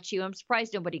statue. I'm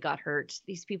surprised nobody got hurt.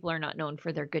 These people are not known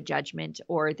for their good judgment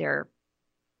or their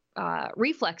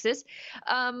reflexes.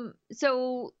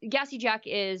 So Gassy Jack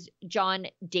is John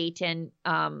Dayton.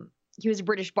 He was a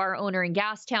British bar owner in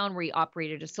Gastown where he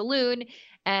operated a saloon.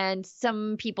 And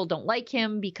some people don't like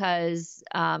him because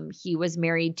he was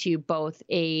married to both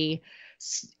a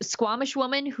Squamish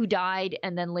woman who died,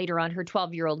 and then later on her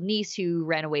 12-year-old niece who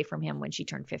ran away from him when she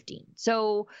turned 15.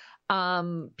 So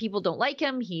people don't like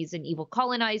him. He's an evil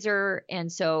colonizer. And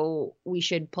so we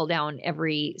should pull down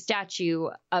every statue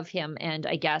of him and,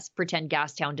 I guess, pretend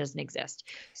Gastown doesn't exist.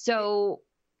 So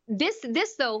this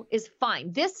though is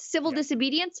fine. This civil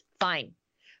disobedience, fine.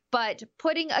 But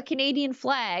putting a Canadian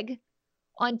flag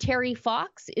on Terry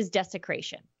Fox is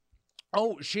desecration.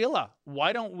 Oh, Sheila,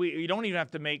 why don't we, you don't even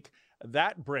have to make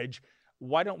that bridge.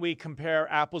 Why don't we compare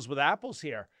apples with apples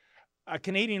here? A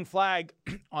Canadian flag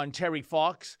on Terry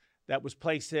Fox that was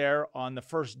placed there on the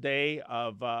first day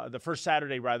of, the first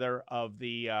Saturday rather, of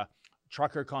the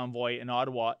trucker convoy in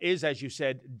Ottawa is, as you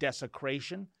said,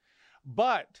 desecration.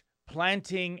 But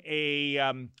planting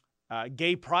a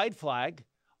gay pride flag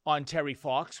on Terry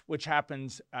Fox, which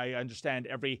happens, I understand,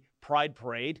 every Pride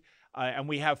parade, and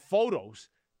we have photos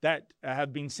that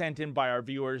have been sent in by our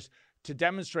viewers to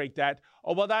demonstrate that,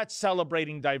 oh, well, that's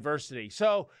celebrating diversity.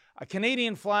 So a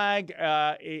Canadian flag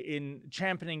in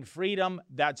championing freedom,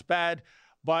 that's bad.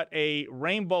 But a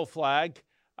rainbow flag,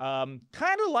 kind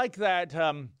of like that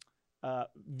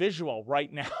visual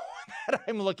right now that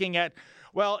I'm looking at.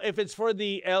 Well, if it's for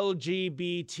the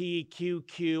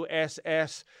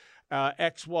LGBTQQSS,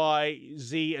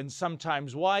 XYZ, and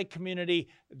sometimes Y community,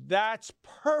 that's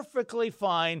perfectly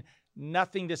fine.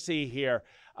 Nothing to see here.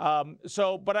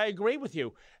 But I agree with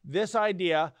you. This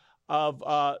idea of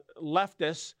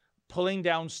leftists pulling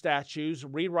down statues,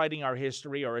 rewriting our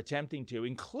history, or attempting to,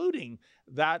 including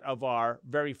that of our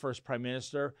very first Prime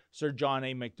Minister, Sir John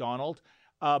A. Macdonald,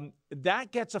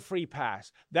 that gets a free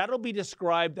pass. That'll be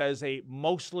described as a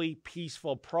mostly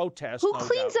peaceful protest. Who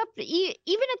cleans up,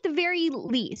 even at the very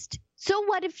least? So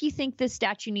what if you think this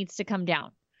statue needs to come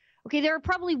down? Okay, there are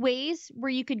probably ways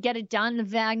where you could get it done. The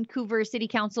Vancouver City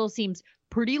Council seems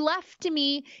pretty left to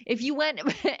me. If you went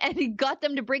and got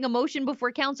them to bring a motion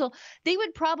before council, they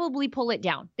would probably pull it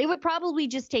down. They would probably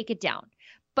just take it down.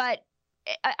 But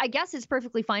I guess it's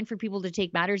perfectly fine for people to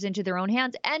take matters into their own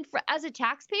hands. And as a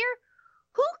taxpayer,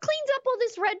 who cleans up all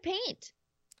this red paint?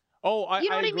 Oh, I You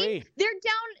know what I agree. mean?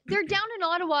 They're down in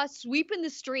Ottawa sweeping the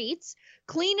streets,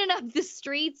 cleaning up the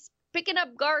streets, picking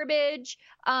up garbage.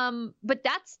 But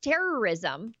that's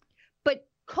terrorism. But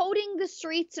coating the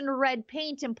streets in red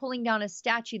paint and pulling down a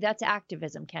statue, that's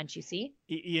activism, can't you see?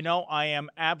 You know, I am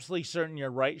absolutely certain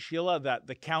you're right, Sheila, that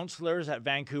the councillors at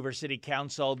Vancouver City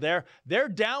Council, they're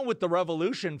down with the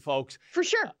revolution, folks. For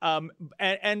sure. I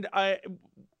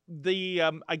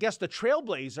guess the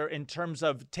trailblazer in terms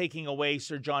of taking away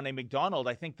Sir John A. Macdonald,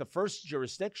 I think the first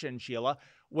jurisdiction, Sheila,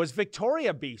 was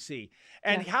Victoria, BC.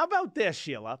 And how about this,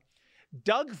 Sheila?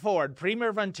 Doug Ford, Premier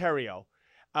of Ontario,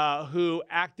 who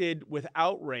acted with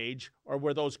outrage, or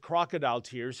were those crocodile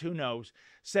tears, who knows,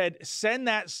 said, send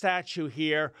that statue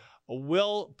here,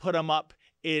 we'll put him up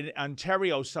in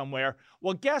Ontario somewhere.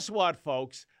 Well, guess what,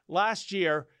 folks? Last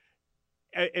year,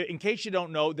 in case you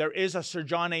don't know, there is a Sir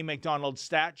John A. Macdonald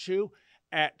statue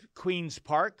at Queen's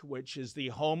Park, which is the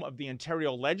home of the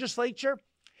Ontario Legislature.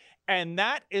 And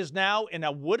that is now in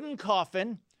a wooden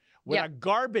coffin with a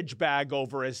garbage bag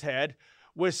over his head,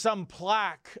 with some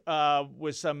plaque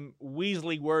with some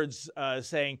Weasley words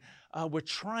saying, we're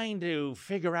trying to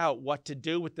figure out what to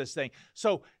do with this thing.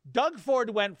 So Doug Ford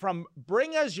went from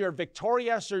bring us your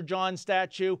Victoria Sir John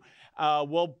statue,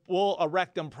 we'll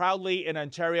erect them proudly in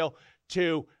Ontario,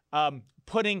 to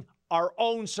putting our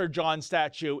own Sir John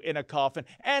statue in a coffin.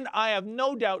 And I have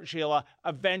no doubt, Sheila,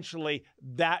 eventually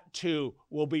that too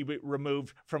will be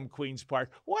removed from Queen's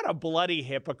Park. What a bloody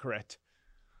hypocrite.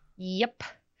 Yep.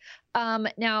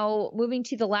 Now, moving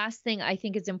to the last thing I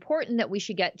think is important that we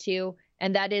should get to,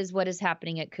 and that is what is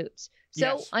happening at Coutts.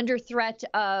 So under threat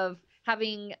of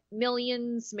having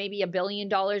millions, maybe $1 billion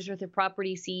worth of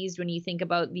property seized, when you think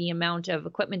about the amount of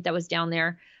equipment that was down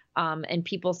there, and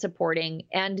people supporting,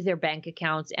 and their bank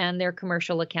accounts and their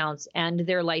commercial accounts and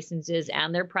their licenses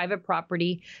and their private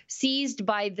property seized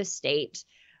by the state,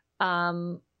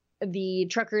 the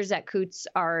truckers at Coutts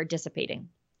are dissipating.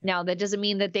 Now, that doesn't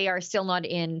mean that they are still not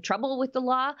in trouble with the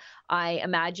law. I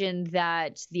imagine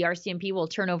that the RCMP will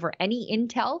turn over any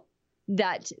intel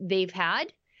that they've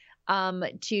had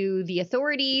to the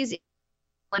authorities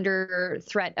under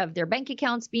threat of their bank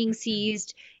accounts being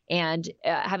seized and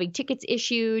having tickets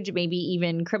issued, maybe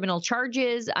even criminal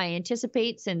charges, I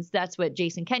anticipate, since that's what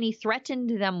Jason Kenney threatened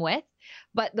them with.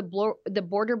 But the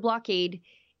border blockade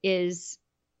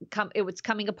it was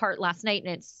coming apart last night,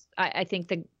 and I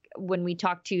think when we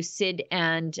talked to Sid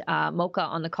and Mocha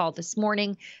on the call this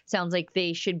morning, sounds like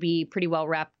they should be pretty well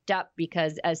wrapped up,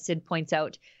 because as Sid points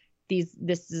out,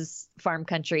 this is farm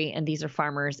country and these are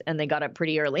farmers, and they got up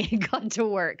pretty early and got to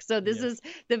work. So this is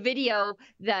the video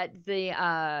that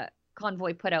the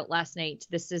convoy put out last night.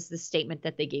 This is the statement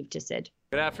that they gave to Sid.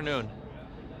 Good afternoon.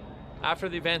 After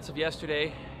the events of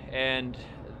yesterday and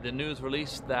the news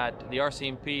released that the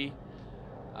RCMP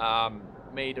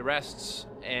made arrests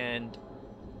and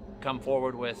come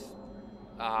forward with,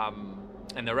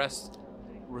 and the arrests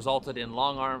resulted in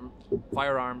long-arm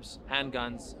firearms,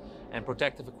 handguns, and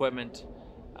protective equipment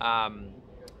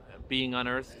being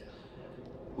unearthed,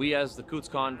 we as the Coutts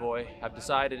Convoy have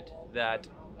decided that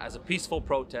as a peaceful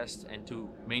protest and to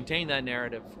maintain that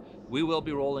narrative, we will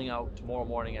be rolling out tomorrow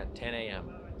morning at 10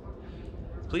 a.m.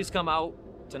 Please come out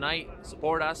tonight,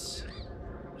 support us,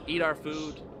 eat our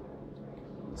food,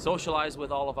 socialize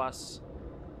with all of us.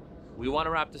 We want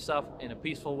to wrap this up in a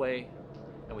peaceful way,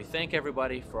 and we thank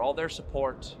everybody for all their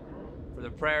support, for their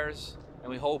prayers, and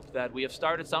we hope that we have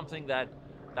started something that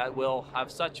will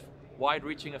have such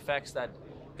wide-reaching effects that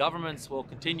governments will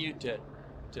continue to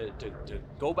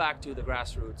go back to the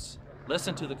grassroots,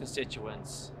 listen to the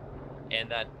constituents, and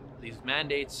that these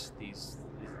mandates, these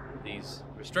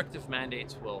restrictive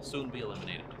mandates, will soon be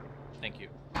eliminated. Thank you.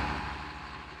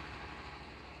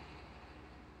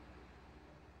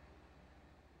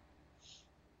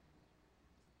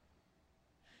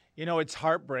 You know, it's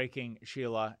heartbreaking,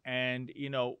 Sheila. And, you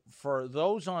know, for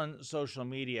those on social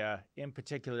media, in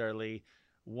particularly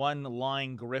one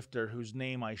lying grifter whose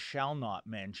name I shall not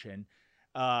mention,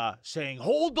 saying,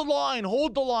 hold the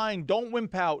line, don't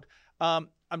wimp out. I'm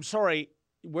sorry,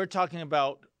 we're talking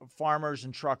about farmers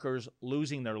and truckers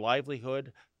losing their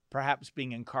livelihood, perhaps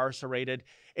being incarcerated.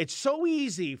 It's so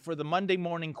easy for the Monday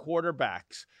morning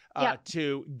quarterbacks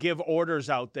to give orders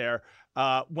out there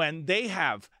when they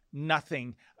have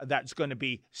nothing that's going to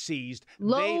be seized.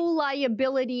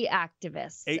 Liability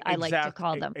activists, I like to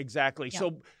call them. Exactly. Yeah.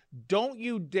 So don't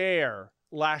you dare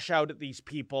lash out at these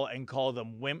people and call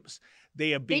them wimps.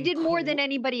 They did more than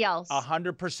anybody else.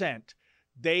 100%.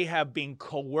 They have been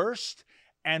coerced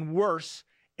and worse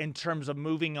in terms of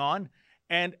moving on,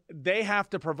 and they have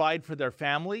to provide for their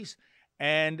families.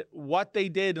 And what they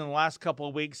did in the last couple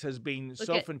of weeks has been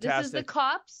so fantastic. This is the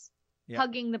cops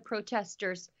hugging the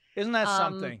protesters. Isn't that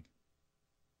something?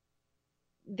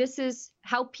 This is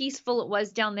how peaceful it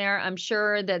was down there. I'm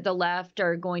sure that the left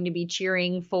are going to be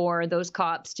cheering for those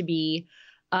cops to be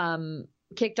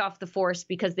kicked off the force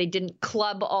because they didn't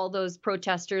club all those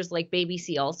protesters like baby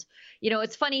seals. You know,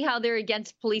 it's funny how they're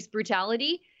against police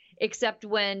brutality, except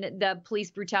when the police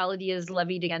brutality is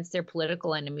levied against their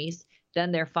political enemies,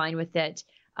 then they're fine with it.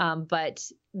 But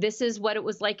this is what it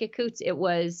was like at Coutts. It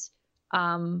was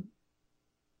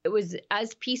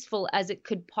as peaceful as it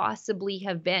could possibly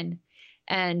have been.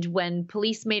 And when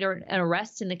police made an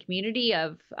arrest in the community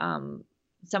of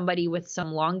somebody with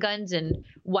some long guns, and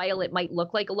while it might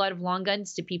look like a lot of long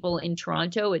guns to people in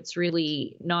Toronto, it's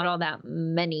really not all that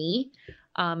many.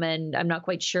 And I'm not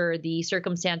quite sure the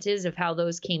circumstances of how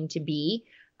those came to be.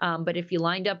 But if you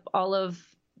lined up all of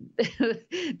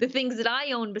the things that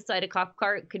I own beside a cop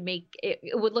car, it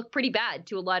would look pretty bad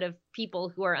to a lot of people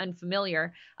who are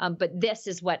unfamiliar. But this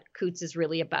is what Coutts is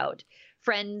really about.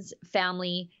 Friends,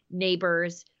 family,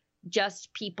 neighbors,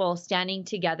 just people standing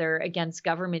together against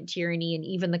government tyranny, and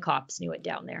even the cops knew it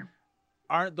down there.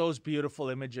 Aren't those beautiful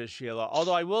images, Sheila?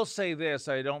 Although I will say this,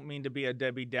 I don't mean to be a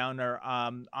Debbie Downer.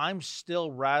 I'm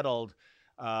still rattled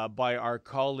by our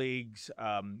colleagues,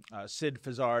 Sid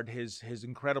Fazard, his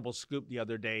incredible scoop the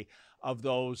other day of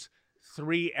those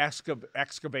 3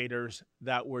 excavators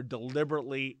that were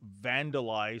deliberately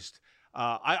vandalized.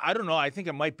 I don't know. I think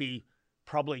it might be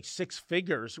probably 6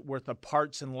 figures worth of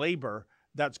parts and labor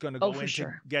that's going to go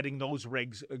into getting those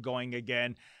rigs going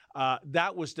again.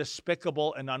 That was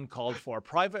despicable and uncalled for.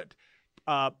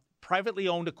 Privately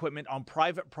owned equipment on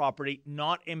private property,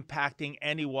 not impacting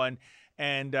anyone.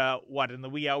 And in the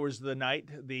wee hours of the night,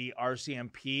 the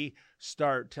RCMP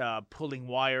start pulling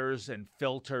wires and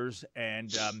filters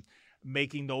and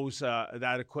making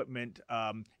that equipment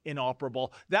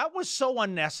inoperable. That was so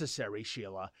unnecessary,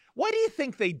 Sheila. Why do you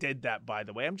think they did that, by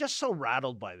the way? I'm just so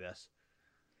rattled by this.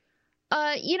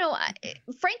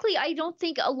 Frankly, I don't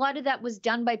think a lot of that was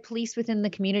done by police within the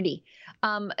community.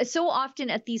 So often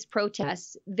at these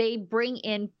protests, they bring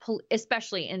in,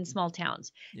 especially in small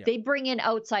towns, they bring in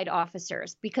outside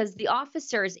officers, because the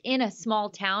officers in a small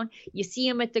town, you see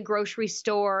them at the grocery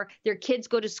store, their kids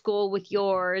go to school with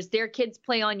yours, their kids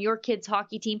play on your kids'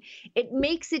 hockey team. It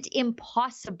makes it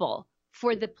impossible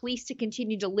for the police to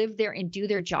continue to live there and do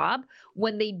their job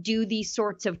when they do these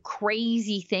sorts of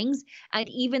crazy things. And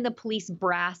even the police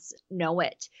brass know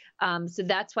it. So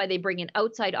that's why they bring in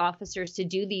outside officers to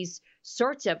do these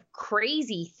sorts of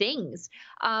crazy things.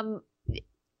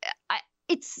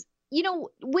 It's,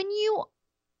 when you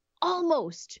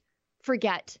almost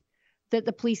forget that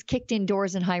the police kicked in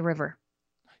doors in High River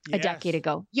a decade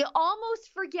ago, you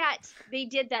almost forget they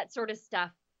did that sort of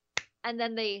stuff. And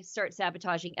then they start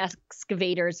sabotaging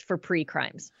excavators for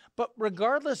pre-crimes. But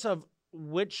regardless of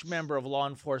which member of law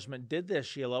enforcement did this,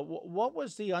 Sheila, what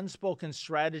was the unspoken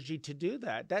strategy to do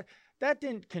that? That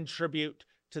didn't contribute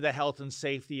to the health and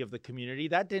safety of the community.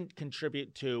 That didn't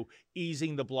contribute to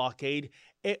easing the blockade.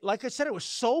 Like I said, it was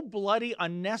so bloody,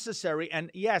 unnecessary,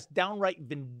 and yes, downright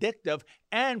vindictive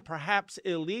and perhaps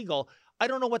illegal. I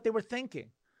don't know what they were thinking.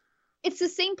 It's the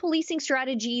same policing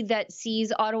strategy that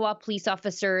sees Ottawa police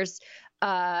officers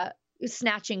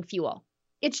snatching fuel.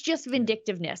 It's just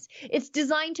vindictiveness. It's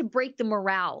designed to break the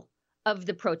morale of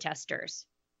the protesters.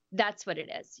 That's what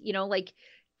it is. Like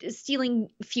stealing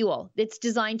fuel. It's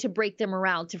designed to break their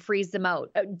morale, to freeze them out,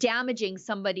 damaging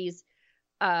somebody's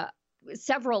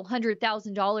several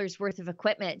 $100,000 worth of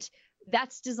equipment.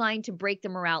 That's designed to break the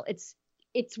morale. It's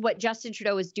what Justin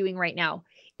Trudeau is doing right now.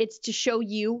 It's to show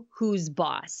you who's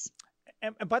boss.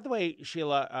 And by the way,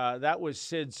 Sheila, that was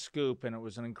Sid's scoop, and it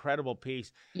was an incredible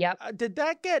piece. Yep. Did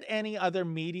that get any other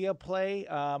media play?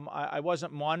 I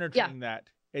wasn't monitoring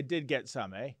that. It did get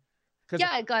some, eh?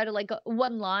 Yeah, it got like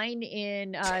one line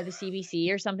in the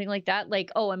CBC or something like that.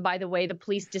 Like, oh, and by the way, the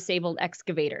police disabled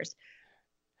excavators.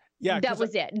 Yeah, that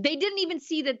was it. They didn't even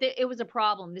see that it was a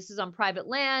problem. This is on private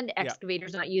land.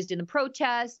 Excavators not used in the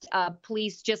protest.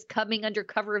 Police just coming under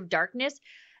cover of darkness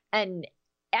and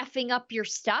effing up your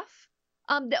stuff.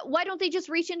 Why don't they just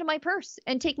reach into my purse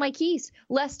and take my keys,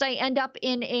 lest I end up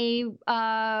in a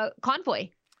convoy?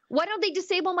 Why don't they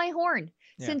disable my horn,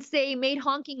 since they made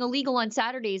honking illegal on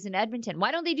Saturdays in Edmonton?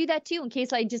 Why don't they do that too, in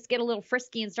case I just get a little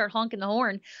frisky and start honking the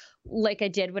horn like I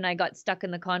did when I got stuck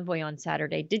in the convoy on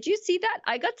Saturday? Did you see that?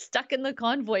 I got stuck in the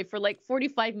convoy for like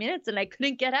 45 minutes and I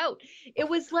couldn't get out. It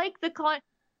was like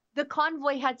the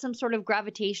convoy had some sort of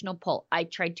gravitational pull. I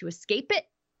tried to escape it,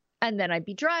 and then I'd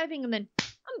be driving, and then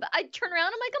I'm I turn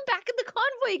around, I'm like, I'm back in the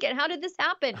convoy again. How did this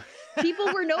happen?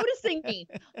 People were noticing me.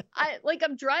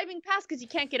 I'm driving past because you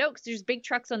can't get out because there's big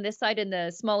trucks on this side and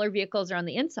the smaller vehicles are on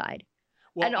the inside.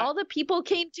 Well, and all the people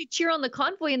came to cheer on the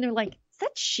convoy and they're like, is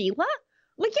that Sheila?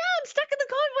 I'm like, yeah, I'm stuck in the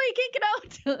convoy. I can't get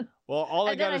out. Well, all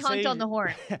I gotta say, honked on the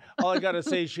horn. All I gotta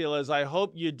say, Sheila, is I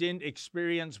hope you didn't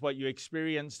experience what you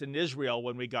experienced in Israel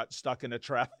when we got stuck in a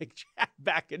traffic jam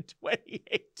back in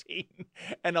 2018.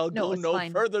 And I'll go no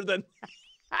further than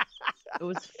that. It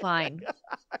was fine.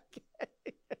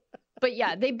 Okay. But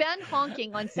yeah, they banned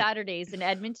honking on Saturdays in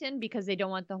Edmonton because they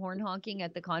don't want the horn honking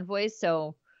at the convoys.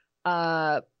 So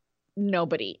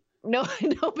nobody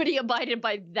abided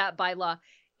by that bylaw,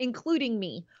 including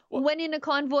me. Well, when in a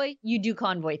convoy, you do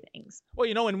convoy things.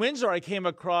 Well, in Windsor, I came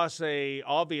across a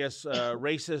obvious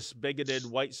racist, bigoted,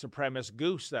 white supremacist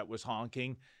goose that was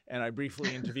honking, and I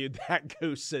briefly interviewed that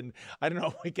goose. And I don't know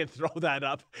if we can throw that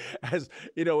up as,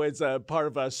 it's a part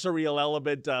of a surreal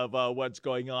element of what's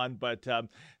going on. But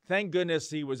thank goodness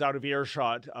he was out of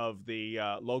earshot of the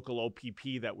local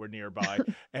OPP that were nearby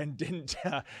and didn't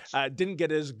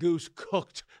get his goose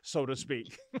cooked, so to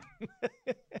speak.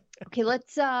 Okay,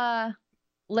 let's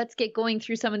get going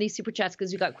through some of these super chats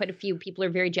because we've got quite a few. People are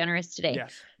very generous today.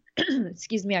 Yes.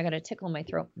 Excuse me, I got a tickle in my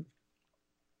throat.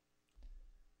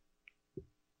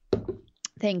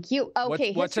 Thank you.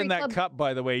 Okay. What's in that cup,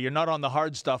 by the way? You're not on the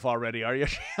hard stuff already, are you?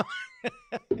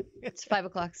 It's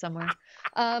 5:00 somewhere.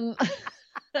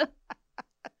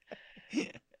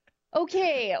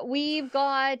 Okay, we've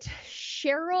got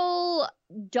Cheryl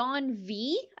Don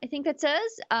V, I think that says,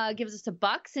 gives us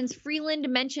 $1. Since Freeland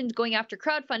mentioned going after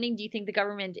crowdfunding, do you think the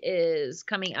government is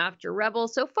coming after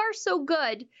rebels? So far, so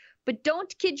good. But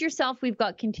don't kid yourself. We've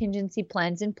got contingency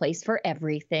plans in place for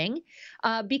everything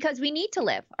because we need to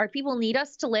live. Our people need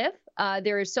us to live.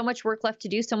 There is so much work left to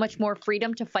do, so much more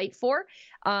freedom to fight for.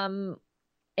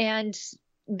 And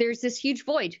there's this huge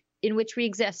void in which we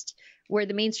exist where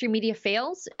the mainstream media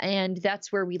fails, and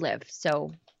that's where we live.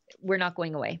 So we're not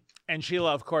going away. And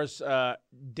Sheila, of course,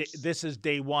 this is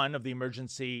day one of the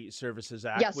Emergency Services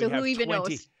Act. Yeah, so who even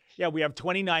knows? Yeah, we have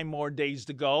 29 more days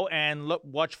to go. And look,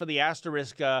 watch for the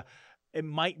asterisk. It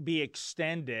might be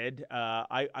extended.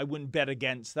 I wouldn't bet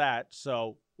against that.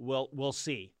 So we'll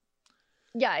see.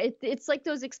 Yeah, it's like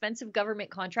those expensive government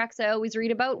contracts I always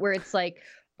read about where it's like,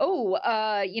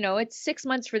 it's 6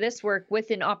 months for this work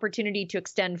with an opportunity to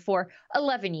extend for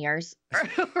 11 years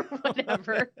or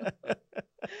whatever.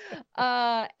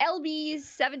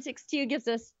 LB762 gives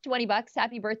us $20.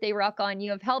 Happy birthday, rock on.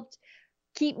 You have helped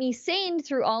keep me sane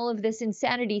through all of this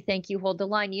insanity. Thank you. Hold the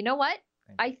line. You know what?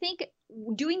 I think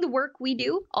doing the work we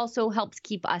do also helps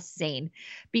keep us sane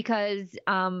because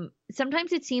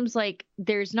sometimes it seems like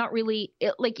there's not really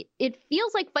it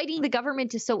feels like fighting the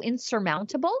government is so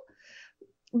insurmountable.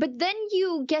 But then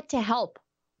you get to help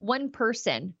one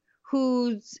person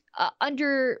who's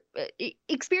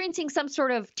experiencing some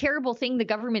sort of terrible thing the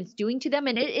government's doing to them,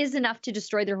 and it is enough to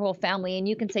destroy their whole family. And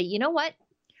you can say, you know what?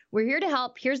 We're here to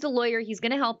help. Here's the lawyer. He's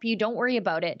going to help you. Don't worry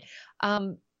about it.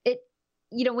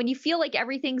 When you feel like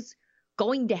everything's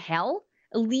going to hell,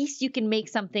 at least you can make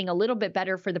something a little bit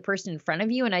better for the person in front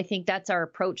of you. And I think that's our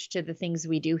approach to the things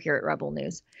we do here at Rebel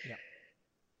News. Yeah.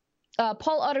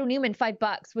 Paul Otto Newman,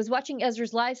 $5, was watching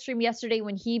Ezra's live stream yesterday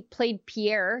when he played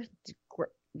Pierre.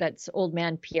 That's old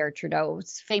man Pierre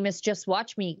Trudeau's famous "Just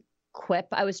Watch Me" quip.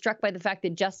 I was struck by the fact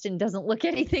that Justin doesn't look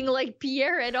anything like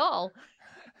Pierre at all.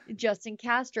 Justin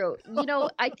Castro.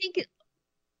 I think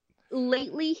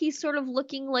lately he's sort of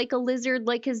looking like a lizard,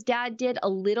 like his dad did a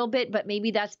little bit, but maybe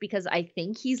that's because I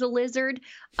think he's a lizard.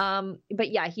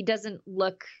 But yeah, he doesn't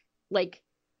look like.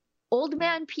 Old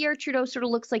man Pierre Trudeau sort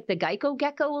of looks like the Geico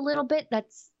gecko a little bit.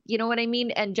 That's, you know what I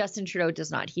mean? And Justin Trudeau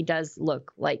does not. He does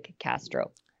look like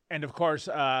Castro. And of course,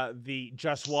 the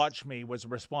 "Just Watch Me" was a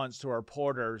response to our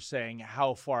reporter saying,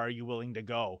 how far are you willing to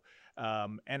go?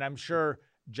 And I'm sure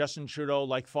Justin Trudeau,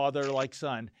 like father, like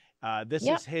son, this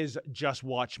is his "Just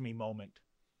Watch Me" moment.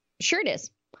 Sure it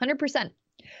is. 100%.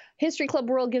 History Club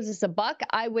World gives us $1.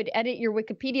 I would edit your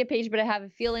Wikipedia page, but I have a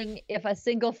feeling if a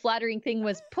single flattering thing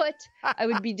was put, I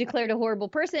would be declared a horrible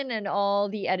person and all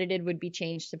the edited would be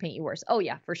changed to paint you worse. Oh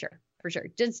yeah, for sure. For sure.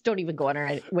 Just don't even go on our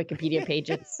Wikipedia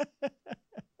page. It's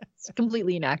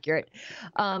completely inaccurate.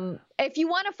 If you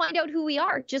want to find out who we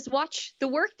are, just watch the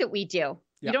work that we do.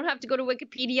 Yep. You don't have to go to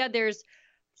Wikipedia. There's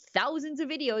thousands of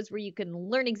videos where you can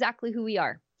learn exactly who we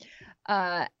are.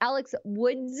 Alex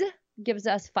Woods gives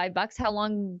us $5. How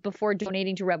long before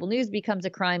donating to Rebel News becomes a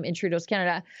crime in Trudeau's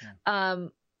Canada? Yeah.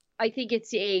 I think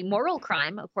it's a moral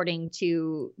crime, according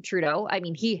to Trudeau. I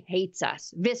mean, he hates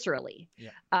us viscerally.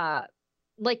 Yeah.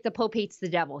 like the Pope hates the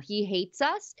devil. He hates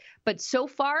us, but so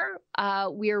far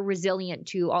we're resilient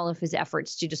to all of his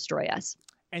efforts to destroy us.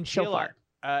 And so Sheila,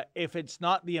 far. If it's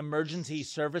not the Emergency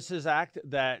Services Act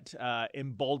that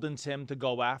emboldens him to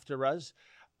go after us,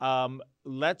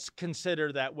 let's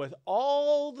consider that with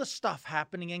all the stuff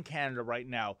happening in Canada right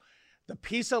now, the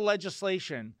piece of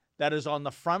legislation that is on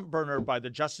the front burner by the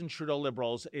Justin Trudeau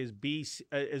Liberals is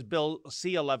Bill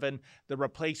C-11, the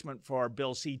replacement for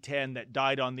Bill C-10 that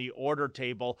died on the order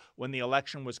table when the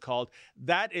election was called.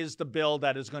 That is the bill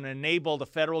that is going to enable the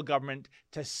federal government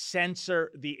to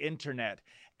censor the internet.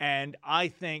 And I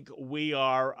think we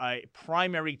are a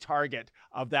primary target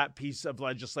of that piece of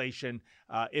legislation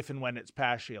if and when it's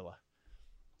passed, Sheila.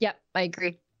 Yep, I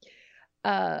agree.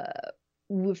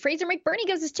 Fraser McBurney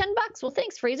gives us $10. Well,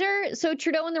 thanks, Fraser. So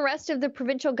Trudeau and the rest of the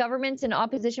provincial governments and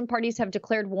opposition parties have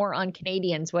declared war on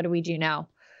Canadians. What do we do now?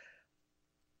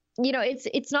 You know,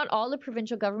 it's not all the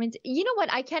provincial governments. You know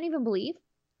what? I can't even believe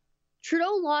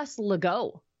Trudeau lost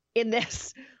Legault in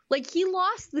this. Like, he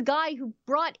lost the guy who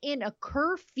brought in a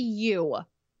curfew.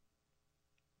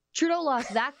 Trudeau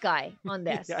lost that guy on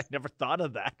this. Yeah, I never thought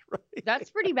of that. Right? That's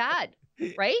pretty bad,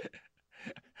 right?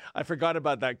 I forgot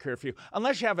about that curfew.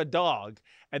 Unless you have a dog,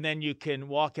 and then you can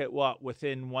walk at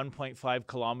within 1.5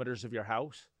 kilometers of your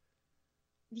house.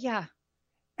 Yeah.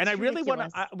 And I really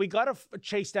want to. We got to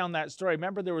chase down that story.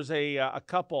 Remember, there was a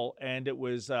couple, and it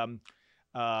was a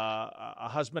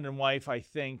husband and wife, I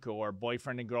think, or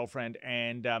boyfriend and girlfriend,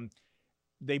 and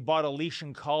they bought a leash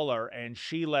and collar, and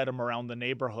she led him around the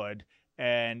neighborhood,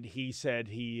 and he said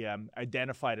he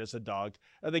identified as a dog.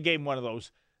 They gave him one of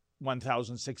those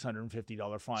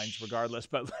 $1,650 fines regardless,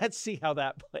 but let's see how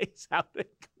that plays out in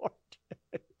court.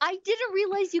 I didn't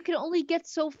realize you could only get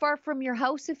so far from your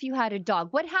house if you had a dog.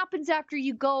 What happens after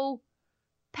you go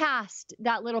past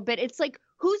that little bit? It's like,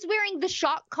 who's wearing the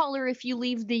shock collar if you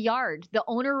leave the yard, the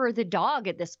owner or the dog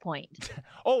at this point?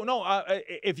 Oh, no.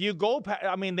 If you go,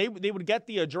 I mean, they would get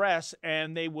the address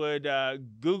and they would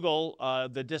Google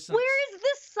the distance. Where is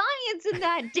the science in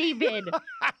that, David?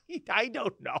 I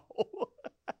don't know.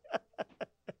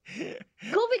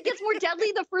 COVID gets more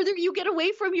deadly the further you get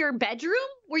away from your bedroom,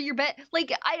 where your bed.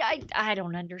 Like, I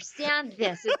don't understand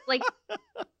this. It's like,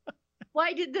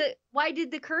 why did the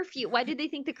curfew? Why did they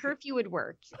think the curfew would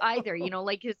work either? You know,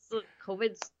 like, it's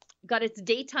COVID's got its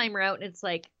daytime route, and it's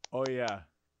like, oh yeah,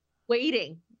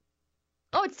 waiting.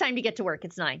 Oh, it's time to get to work.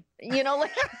 It's 9. You know,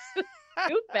 like, it's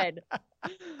stupid.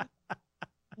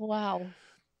 Wow.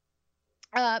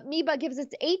 Meba gives us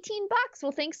 $18.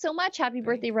 Well, thanks so much. Happy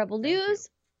birthday, Rebel News.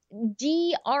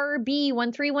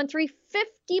 DRB1313,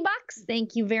 $50.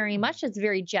 Thank you very much. That's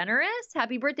very generous.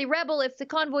 Happy birthday, Rebel. If the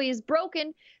convoy is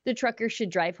broken, the trucker should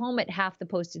drive home at half the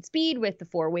posted speed with the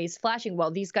 4 ways flashing.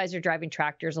 Well, these guys are driving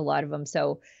tractors, a lot of them,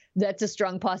 so that's a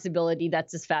strong possibility.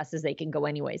 That's as fast as they can go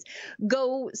anyways.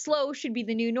 Go slow should be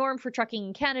the new norm for trucking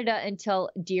in Canada until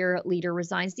Dear Leader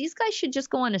resigns. These guys should just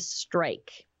go on a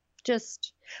strike.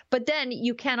 But then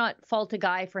you cannot fault a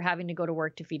guy for having to go to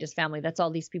work to feed his family. That's all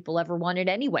these people ever wanted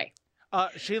anyway.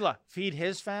 Sheila, feed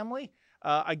his family?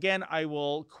 Again, I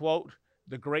will quote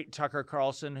the great Tucker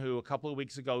Carlson, who a couple of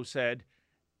weeks ago said,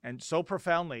 and so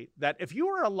profoundly, that if you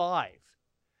are alive,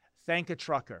 thank a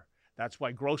trucker. That's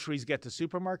why groceries get to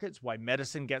supermarkets, why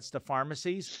medicine gets to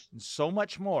pharmacies, and so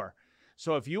much more.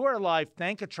 So if you are alive,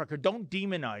 thank a trucker. Don't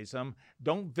demonize him.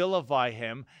 Don't vilify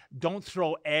him. Don't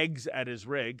throw eggs at his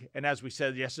rig. And as we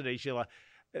said yesterday, Sheila,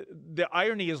 the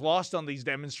irony is lost on these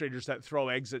demonstrators that throw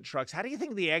eggs at trucks. How do you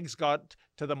think the eggs got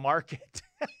to the market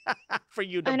for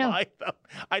you to buy them?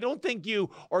 I don't think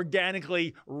you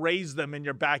organically raise them in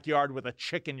your backyard with a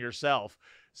chicken yourself.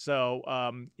 So,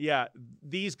 yeah,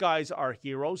 these guys are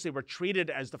heroes. They were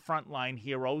treated as the frontline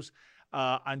heroes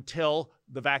until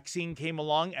the vaccine came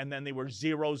along, and then they were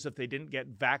zeros if they didn't get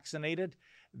vaccinated.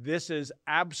 This is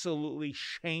absolutely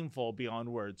shameful beyond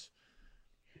words.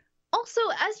 Also,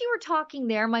 as you were talking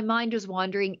there, my mind was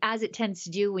wandering, as it tends to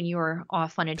do when you are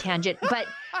off on a tangent. But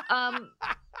I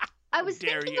was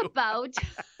thinking about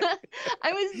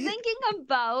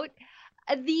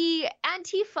the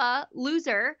Antifa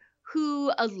loser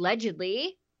who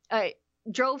allegedly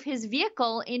drove his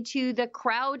vehicle into the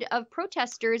crowd of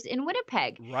protesters in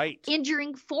Winnipeg, right,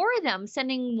 injuring 4 of them,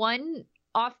 sending 1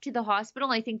 off to the hospital.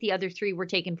 I think the other 3 were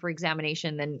taken for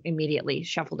examination, then immediately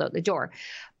shuffled out the door.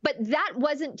 But that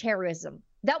wasn't terrorism.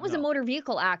 That was a motor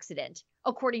vehicle accident,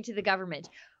 according to the government.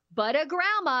 But a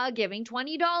grandma giving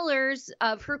 $20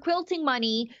 of her quilting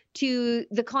money to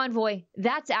the convoy,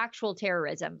 that's actual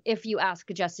terrorism, if you ask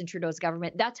Justin Trudeau's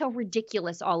government. That's how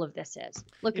ridiculous all of this is.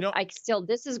 Look,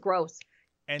 this is gross.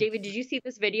 And David, did you see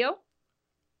this video?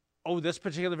 Oh, this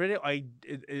particular video?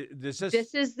 This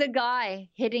is the guy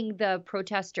hitting the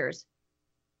protesters.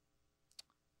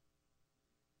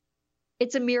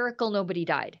 It's a miracle nobody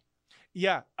died.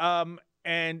 Yeah.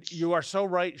 And you are so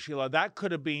right, Sheila. That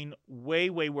could have been way,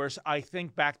 way worse. I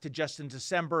think back to just in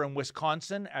December in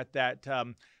Wisconsin at that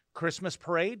Christmas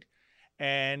parade,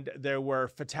 and there were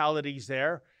fatalities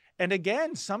there. And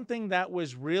again, something that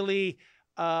was really,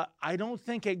 I don't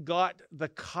think it got the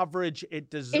coverage it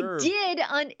deserved.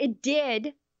 It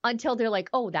did until they're like,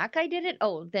 oh, that guy did it?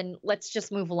 Oh, then let's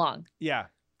just move along. Yeah.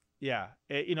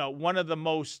 One of the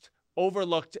most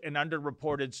overlooked and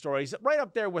underreported stories, right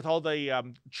up there with all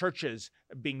the churches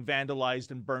being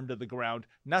vandalized and burned to the ground.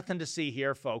 Nothing to see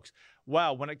here, folks.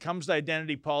 Wow, when it comes to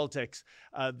identity politics,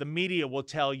 the media will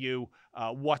tell you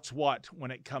what's what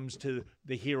when it comes to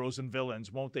the heroes and villains,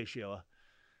 won't they, Sheila?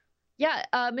 Yeah,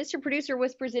 Mr. Producer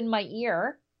whispers in my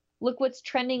ear, look what's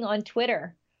trending on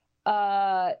Twitter.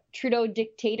 Trudeau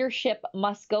dictatorship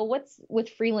must go. What's with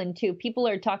Freeland, too? People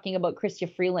are talking about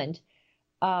Chrystia Freeland.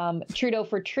 Trudeau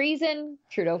for treason.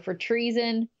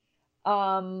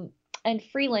 And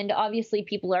Freeland, obviously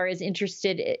people are as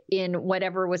interested in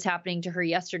whatever was happening to her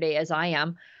yesterday as I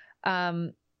am.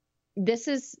 I'm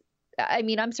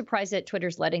surprised that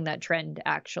Twitter's letting that trend,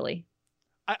 actually,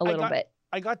 a little bit.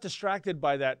 I got distracted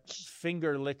by that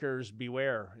finger lickers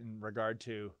beware in regard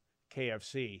to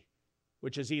KFC,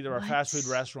 which is either a fast food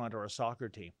restaurant or a soccer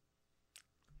team.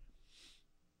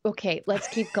 Okay, let's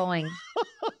keep going.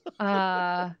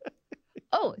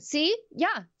 Oh, see?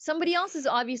 Yeah, somebody else is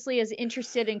obviously as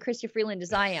interested in Chrystia Freeland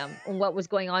as I am and what was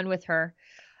going on with her.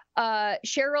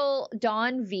 Cheryl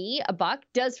Dawn V, a buck.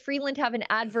 Does Freeland have an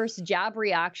adverse jab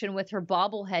reaction with her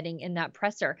bobbleheading in that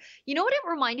presser? You know what it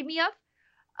reminded me of?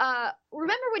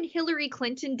 Remember when Hillary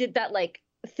Clinton did that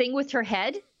thing with her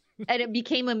head and it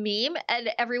became a meme and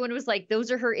everyone was like,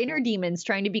 those are her inner demons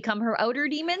trying to become her outer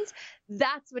demons?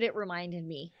 That's what it reminded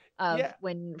me of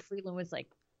when Freeland was like,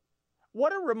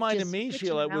 what it reminded me,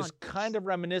 Sheila, it was kind of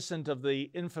reminiscent of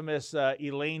the infamous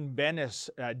Elaine Bennis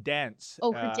dance.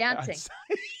 Oh, her dancing.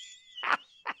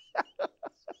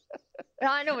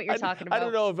 I know what you're talking about. I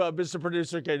don't know if Mr.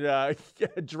 Producer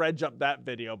can dredge up that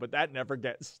video, but that never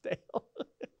gets stale.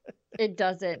 It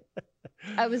doesn't.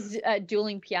 I was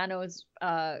dueling pianos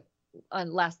on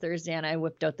last Thursday, and I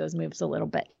whipped out those moves a little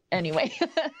bit. Anyway.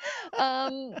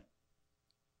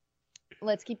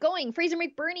 Let's keep going. Fraser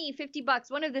McBurney, $50.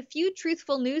 One of the few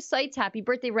truthful news sites. Happy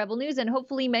birthday, Rebel News, and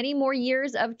hopefully many more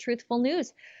years of truthful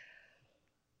news.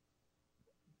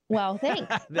 Wow,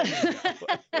 thanks.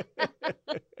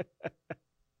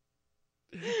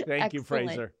 Thank you,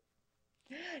 Fraser.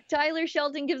 Tyler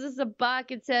Shelton gives us $1.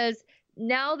 It says,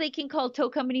 now they can call tow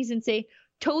companies and say,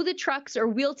 tow the trucks or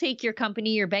we'll take your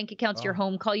company, your bank accounts, your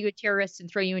home, call you a terrorist,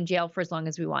 and throw you in jail for as long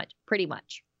as we want. Pretty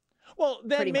much. Well,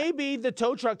 then maybe the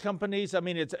tow truck companies, I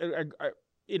mean, it's,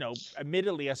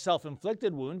 admittedly a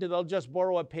self-inflicted wound. They'll just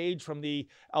borrow a page from the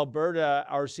Alberta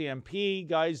RCMP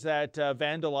guys that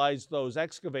vandalized those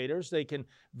excavators. They can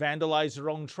vandalize their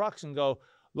own trucks and go,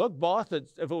 look, boss,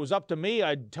 if it was up to me,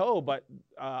 I'd tow, but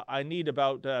I need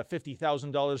about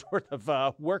 $50,000 worth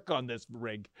of work on this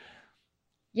rig.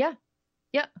 Yeah.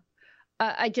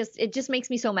 It just makes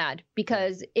me so mad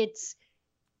because it's,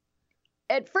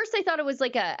 at first I thought it was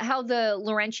like how the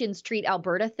Laurentians treat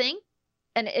Alberta thing.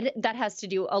 And that has to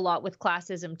do a lot with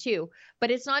classism too.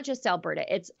 But it's not just Alberta.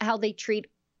 It's how they treat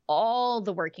all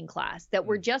the working class, that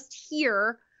we're just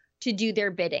here to do their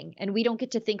bidding. And we don't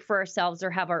get to think for ourselves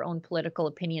or have our own political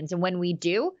opinions. And when we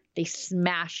do, they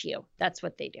smash you. That's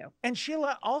what they do. And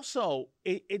Sheila, also,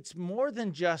 it's more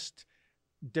than just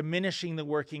diminishing the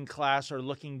working class or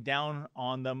looking down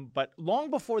on them. But long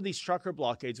before these trucker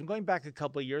blockades, I'm going back a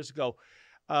couple of years ago,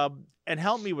 and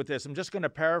help me with this, I'm just going to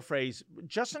paraphrase.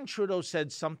 Justin Trudeau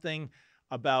said something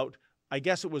about, I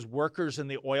guess it was workers in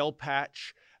the oil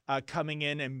patch coming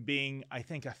in and being, I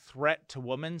think, a threat to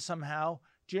women somehow.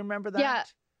 Do you remember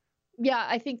that? Yeah,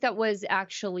 I think that was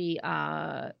actually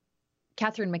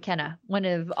Catherine McKenna, one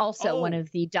of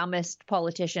the dumbest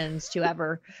politicians to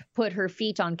ever put her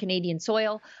feet on Canadian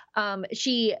soil.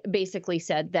 She basically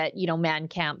said that, man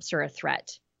camps are a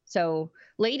threat. So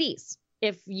ladies,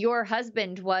 if your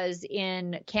husband was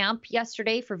in camp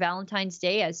yesterday for Valentine's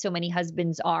Day, as so many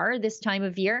husbands are this time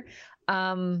of year,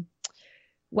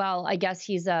 well, I guess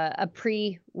he's a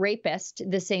pre-rapist,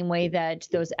 the same way that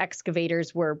those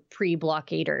excavators were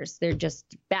pre-blockaders. They're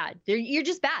just bad. You're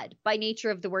just bad by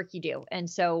nature of the work you do. And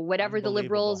so whatever the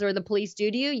Liberals or the police do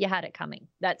to you, you had it coming.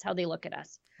 That's how they look at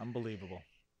us. Unbelievable.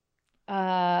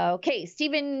 Okay,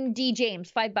 Stephen D.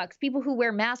 James, $5. People who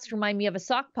wear masks remind me of a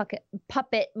sock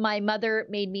puppet my mother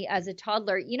made me as a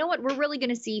toddler. You know what? We're really going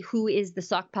to see who is the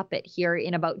sock puppet here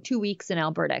in about 2 weeks in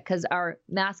Alberta, because our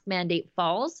mask mandate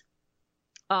falls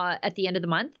at the end of the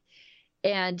month.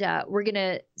 And we're going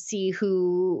to see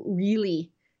who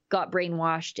really got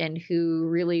brainwashed and who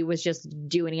really was just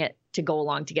doing it to go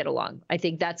along, to get along. I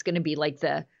think that's going to be like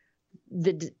the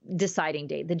deciding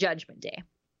day, the judgment day.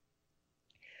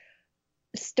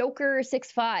 Stoker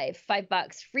 65,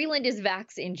 $5. Freeland is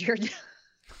vax injured.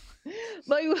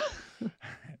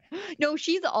 No,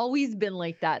 she's always been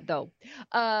like that though.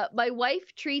 My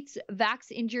wife treats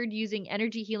vax injured using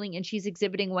energy healing, and she's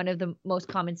exhibiting one of the most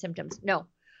common symptoms. No,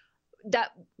 that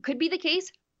could be the case,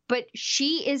 but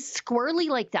she is squirrely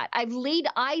like that. I've laid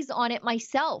eyes on it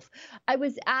myself. I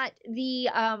was at the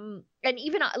and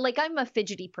even like, I'm a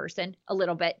fidgety person a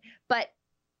little bit, but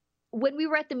when we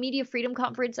were at the Media Freedom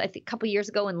Conference, I think a couple years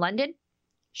ago in London,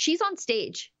 she's on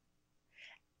stage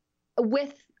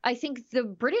with, I think, the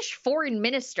British foreign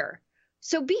minister.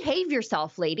 So behave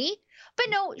yourself, lady. But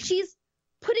no, she's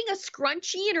putting a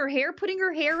scrunchie in her hair, putting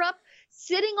her hair up,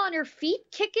 sitting on her feet,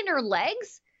 kicking her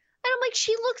legs. And I'm like,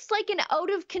 she looks like an out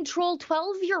of control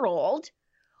 12-year-old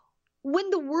when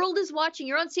the world is watching.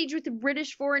 You're on stage with the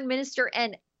British foreign minister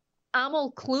and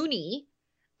Amal Clooney,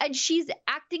 and she's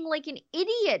acting like an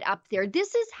idiot up there.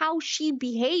 This is how she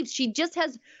behaves. She just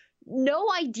has no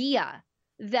idea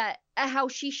that how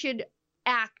she should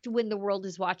act when the world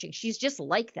is watching. She's just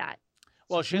like that.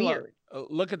 Well, Sheila,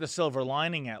 look at the silver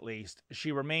lining at least.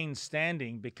 She remains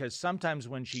standing because sometimes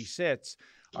when she sits,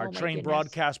 our trained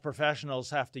broadcast professionals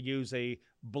have to use a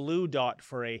blue dot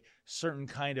for a certain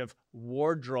kind of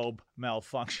wardrobe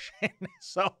malfunction.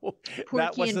 So poor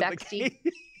that wasn't the case.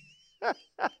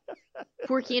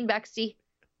 Poor Cian Bexty.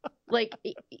 Like,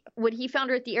 when he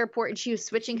found her at the airport and she was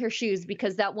switching her shoes,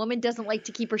 because that woman doesn't like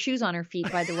to keep her shoes on her feet,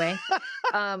 by the way.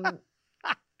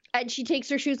 And she takes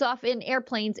her shoes off in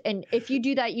airplanes. And if you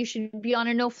do that, you should be on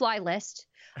a no-fly list.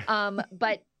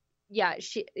 But yeah,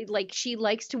 she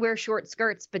likes to wear short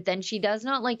skirts, but then she does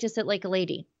not like to sit like a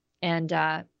lady. And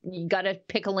you got to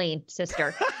pick a lane,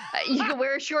 sister. You can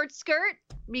wear a short skirt,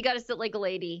 you got to sit like a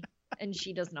lady. And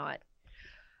she does not.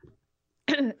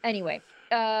 Anyway,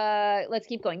 let's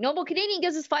keep going. Noble Canadian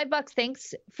gives us $5.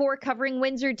 Thanks for covering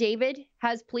Windsor. David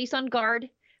has police on guard,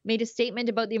 made a statement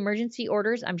about the emergency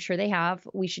orders. I'm sure they have.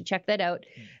 We should check that out.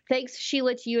 Thanks,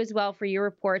 Sheila, to you as well for your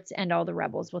reports, and all the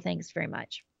rebels. Well, thanks very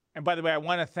much. And by the way, I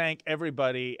want to thank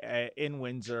everybody in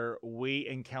Windsor. We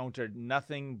encountered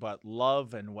nothing but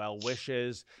love and well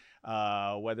wishes,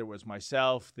 whether it was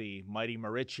myself, the mighty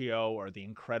Mauricio, or the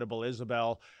incredible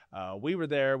Isabel. We were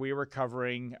there. We were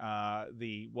covering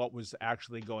what was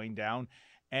actually going down.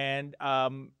 And,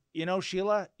 you know,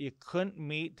 Sheila, you couldn't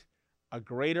meet a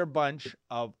greater bunch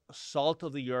of salt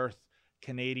of the earth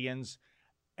Canadians.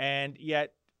 And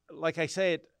yet, like I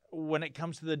said, when it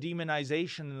comes to the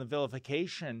demonization and the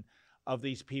vilification of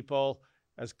these people,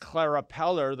 as Clara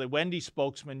Peller, the Wendy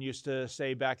spokesman, used to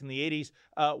say back in the 80s,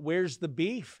 where's the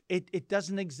beef? It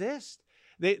doesn't exist.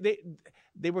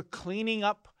 They were cleaning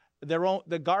up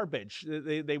the garbage.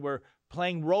 They were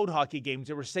playing road hockey games.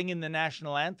 They were singing the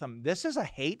national anthem. This is a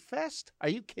hate fest? Are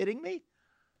you kidding me?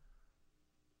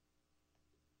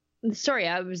 Sorry,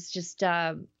 I was just...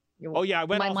 oh, yeah, I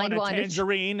went off on a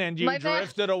tangerine and you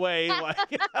drifted away. Like,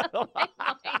 my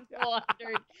mind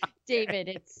wandered.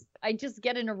 David, I just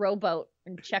get in a rowboat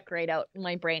and check right out in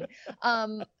my brain.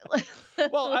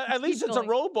 Well, at least it's a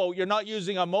rowboat. You're not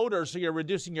using a motor, so you're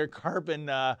reducing your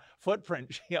carbon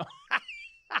footprint. You know?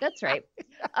 That's right.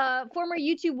 Former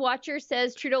YouTube watcher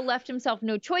says Trudeau left himself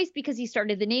no choice because he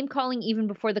started the name calling even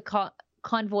before the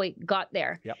convoy got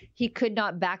there. Yep. He could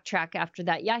not backtrack after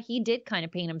that. Yeah, he did kind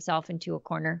of paint himself into a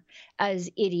corner, as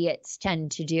idiots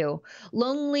tend to do.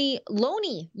 Lonely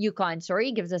Yukon,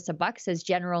 gives us $1, says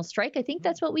general strike. I think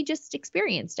that's what we just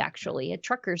experienced, actually, a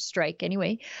truckers' strike.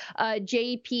 Anyway,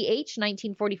 JPH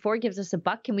 1944 gives us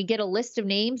 $1. Can we get a list of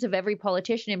names of every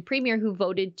politician and premier who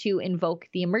voted to invoke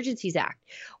the Emergencies Act?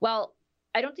 Well,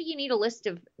 I don't think you need a list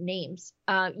of names.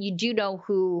 You do know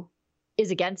who is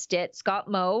against it. Scott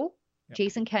Moe,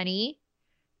 Jason Kenney,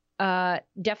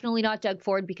 definitely not Doug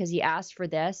Ford because he asked for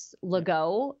this,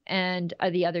 Legault, and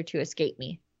the other two escape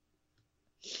me.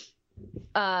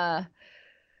 Let's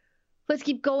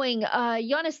keep going.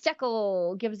 Jonas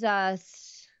Steckel gives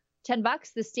us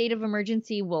 $10. The state of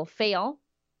emergency will fail.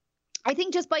 I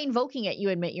think just by invoking it, you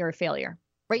admit you're a failure,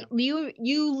 right? Yeah.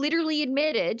 You literally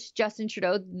admitted, Justin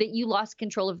Trudeau, that you lost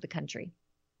control of the country.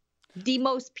 The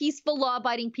most peaceful,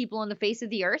 law-abiding people on the face of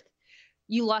the earth,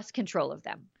 you lost control of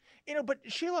them. You know, but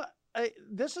Sheila,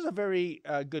 this is a very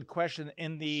good question.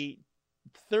 In the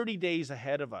 30 days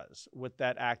ahead of us with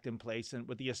that act in place and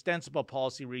with the ostensible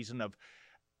policy reason of,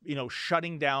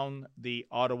 shutting down the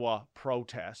Ottawa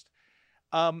protest,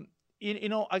 I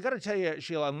got to tell you,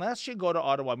 Sheila, unless you go to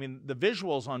Ottawa, I mean, the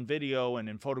visuals on video and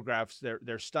in photographs,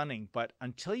 they're stunning. But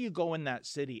until you go in that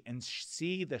city and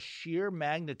see the sheer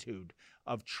magnitude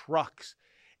of trucks,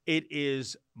 it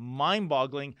is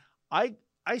mind-boggling. I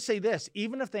say this,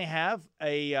 even if they have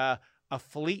a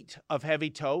fleet of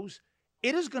heavy tows,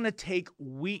 it is going to take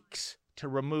weeks to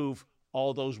remove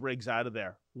all those rigs out of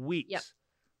there. Weeks.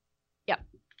 Yep.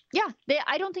 Yeah.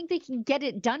 I don't think they can get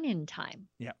it done in time.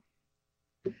 Yeah.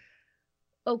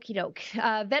 Okie doke.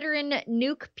 Veteran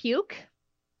Nuke Puke.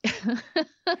 I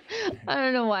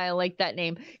don't know why I like that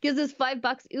name. Gives us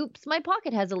 $5. Oops, my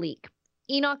pocket has a leak.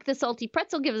 Enoch the Salty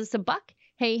Pretzel gives us $1.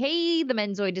 Hey, the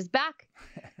Menzoid is back.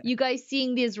 You guys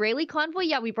seeing the Israeli convoy?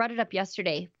 Yeah, we brought it up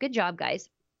yesterday. Good job, guys.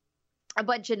 A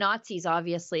bunch of Nazis,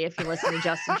 obviously, if you listen to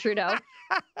Justin Trudeau.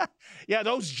 Yeah,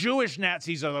 those Jewish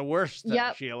Nazis are the worst,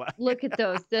 Sheila. Look at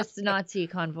those. This Nazi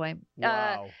convoy.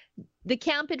 Wow. The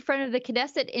camp in front of the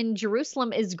Knesset in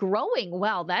Jerusalem is growing.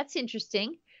 Wow, that's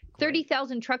interesting.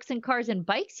 30,000 trucks and cars and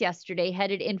bikes yesterday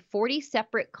headed in 40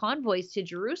 separate convoys to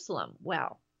Jerusalem.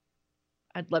 Wow.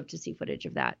 I'd love to see footage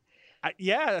of that.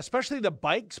 Yeah, especially the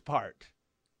bikes part.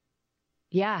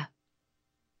 Yeah.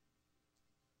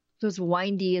 Those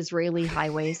windy Israeli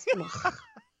highways.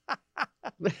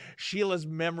 Sheila's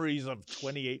memories of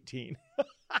 2018.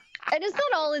 And it's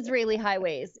not all Israeli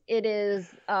highways. It is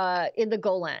in the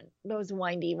Golan. Those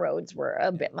windy roads were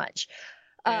a bit much.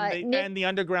 And the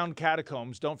underground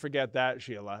catacombs. Don't forget that,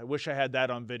 Sheila. I wish I had that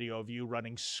on video of you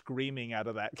running screaming out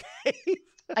of that cave.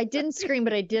 I didn't scream,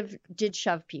 but I did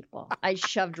shove people. I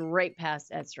shoved right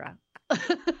past Ezra.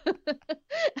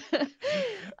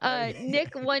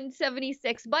 Nick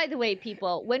 176. By the way,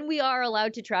 people, when we are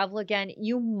allowed to travel again,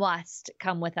 you must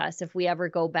come with us if we ever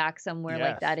go back somewhere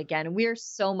like that again. We're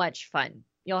so much fun.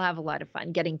 You'll have a lot of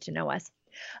fun getting to know us.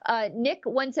 Nick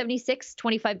 176,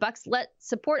 $25. Let's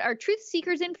support our truth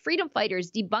seekers and freedom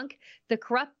fighters, debunk the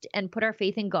corrupt, and put our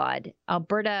faith in God.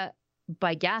 Alberta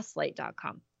by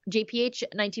Gaslight.com. JPH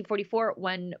 1944,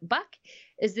 $1.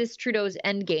 Is this Trudeau's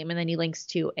endgame? And then he links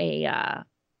to a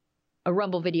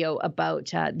Rumble video about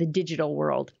the digital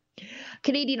world.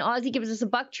 Canadian Aussie gives us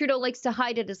 $1. Trudeau likes to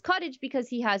hide at his cottage because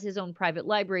he has his own private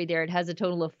library there. It has a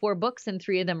total of 4 books and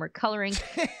 3 of them are coloring.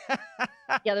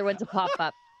 The other one's a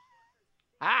pop-up.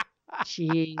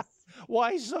 Jeez.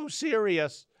 Why so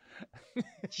serious?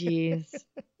 Jeez.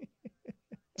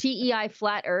 TEI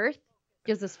Flat Earth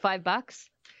gives us $5.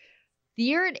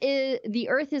 The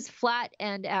earth is flat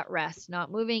and at rest,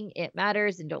 not moving. It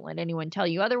matters, and don't let anyone tell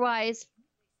you otherwise.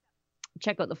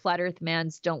 Check out the Flat Earth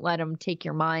Mans. Don't let them take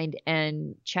your mind,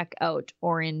 and check out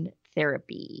Orin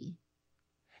Therapy.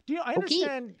 Do you know, I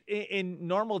understand in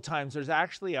normal times there's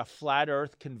actually a Flat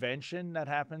Earth convention that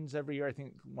happens every year. I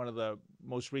think one of the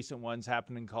most recent ones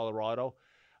happened in Colorado.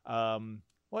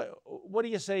 What do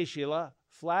you say, Sheila?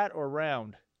 Flat or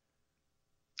round?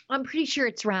 I'm pretty sure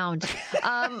it's round.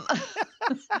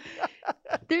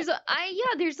 There's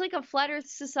like a Flat Earth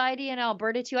Society in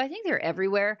Alberta too. I think they're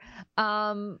everywhere.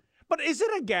 But is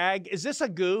it a gag? Is this a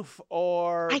goof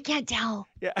or? I can't tell.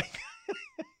 Yeah.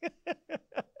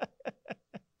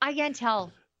 I can't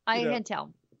tell. I can't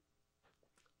tell.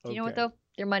 Do you know what though?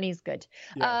 Their money's good.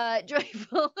 Yes.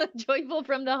 Joyful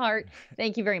from the heart.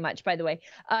 Thank you very much, by the way.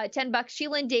 $10.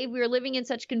 Sheila and Dave, we are living in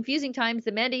such confusing times.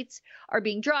 The mandates are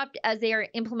being dropped as they are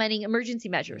implementing emergency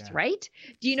measures, right?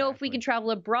 Do you know if we can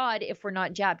travel abroad if we're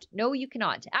not jabbed? No, you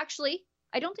cannot. Actually,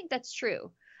 I don't think that's true.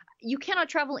 You cannot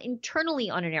travel internally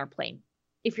on an airplane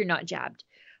if you're not jabbed.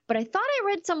 But I thought I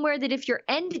read somewhere that if your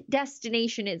end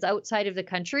destination is outside of the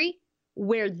country,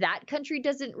 where that country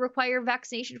doesn't require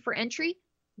vaccination for entry,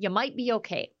 you might be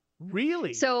okay.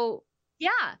 Really? So,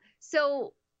 yeah.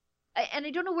 So, and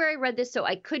I don't know where I read this, so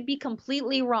I could be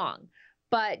completely wrong.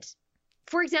 But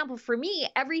for example, for me,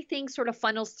 everything sort of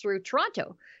funnels through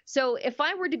Toronto. So if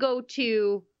I were to go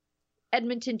to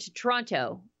Edmonton to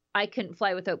Toronto, I couldn't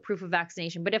fly without proof of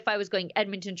vaccination. But if I was going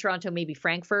Edmonton, Toronto, maybe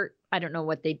Frankfurt, I don't know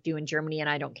what they do in Germany and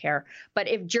I don't care. But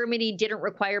if Germany didn't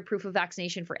require proof of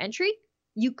vaccination for entry,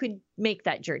 you could make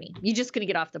that journey. You're just going to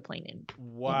get off the plane.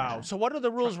 Wow. So what are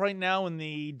the rules right now in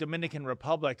the Dominican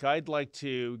Republic? I'd like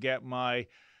to get my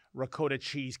ricotta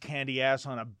cheese candy ass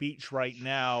on a beach right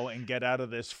now and get out of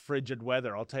this frigid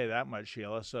weather. I'll tell you that much,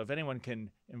 Sheila. So if anyone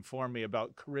can inform me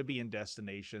about Caribbean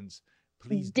destinations,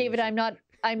 please. David, I'm not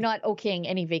okaying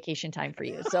any vacation time for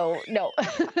you. So no.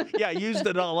 Yeah, I used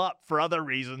it all up for other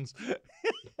reasons.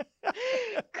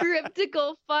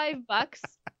 Cryptical $5.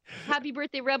 Happy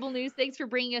birthday, Rebel News. Thanks for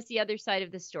bringing us the other side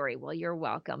of the story. Well, you're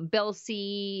welcome. Bill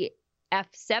C.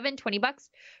 F7, $20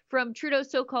 from Trudeau's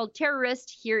so-called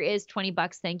terrorist. Here is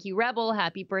 $20. Thank you, Rebel.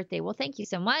 Happy birthday. Well, thank you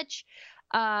so much.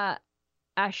 Ashamla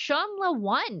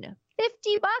 1,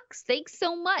 $50. Thanks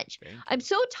so much. I'm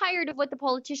so tired of what the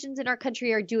politicians in our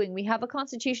country are doing. We have a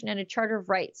constitution and a charter of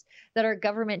rights that our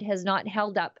government has not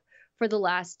held up for the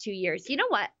last 2 years. You know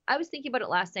what? I was thinking about it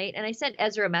last night, and I sent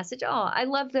Ezra a message. Oh, I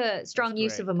love the strong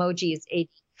use of emojis.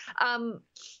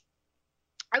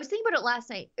 I was thinking about it last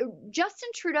night. Justin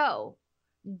Trudeau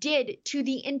did to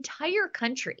the entire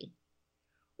country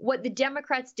what the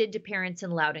Democrats did to parents in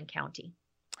Loudoun County.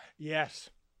 Yes.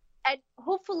 And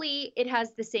hopefully it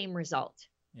has the same result.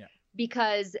 Yeah.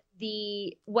 Because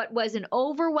what was an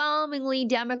overwhelmingly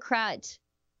Democrat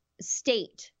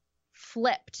state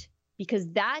flipped, because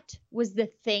that was the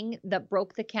thing that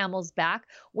broke the camel's back.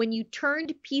 When you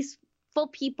turned peaceful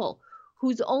people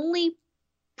whose only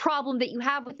problem that you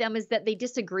have with them is that they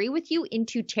disagree with you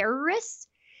into terrorists,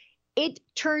 it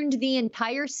turned the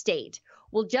entire state.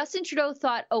 Well, Justin Trudeau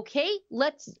thought, okay,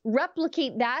 let's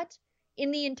replicate that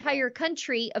in the entire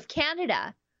country of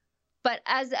Canada. But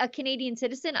as a Canadian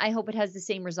citizen, I hope it has the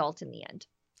same result in the end.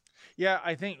 Yeah,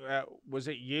 I think, was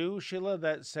it you, Sheila,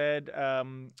 that said,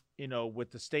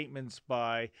 with the statements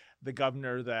by the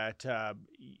governor that,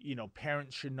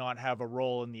 parents should not have a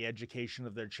role in the education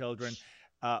of their children,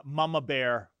 Mama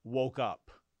Bear woke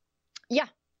up. Yeah.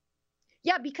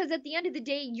 Yeah, because at the end of the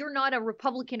day, you're not a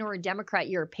Republican or a Democrat,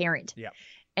 you're a parent. Yeah.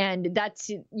 And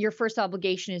that's your first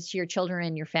obligation is to your children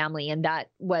and your family. And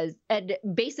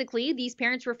basically these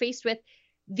parents were faced with,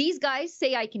 these guys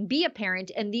say I can be a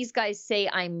parent and these guys say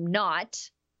I'm not.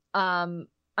 I'm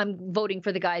voting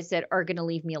for the guys that are going to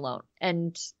leave me alone.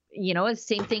 And, the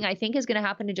same thing I think is going to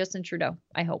happen to Justin Trudeau,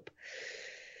 I hope.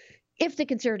 If the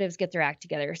Conservatives get their act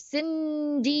together.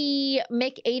 Cindy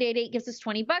Mick 888 gives us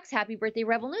 $20. Happy birthday,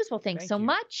 Rebel News. Well, thanks so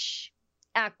much.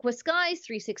 Aqua Skies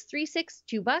 3636,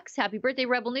 $2. Happy birthday,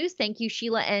 Rebel News. Thank you,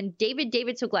 Sheila and David.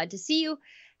 David, so glad to see you.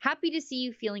 Happy to see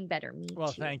you feeling better. Me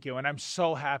Well, too. Thank you. And I'm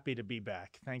so happy to be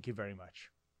back. Thank you very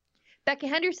much. Becca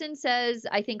Henderson says,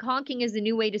 I think honking is the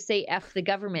new way to say F the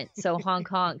government. So honk,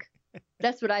 honk.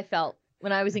 That's what I felt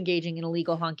when I was engaging in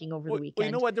illegal honking over the weekend. Well,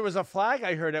 you know what? There was a flag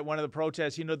I heard at one of the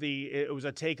protests. It was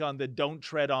a take on the "Don't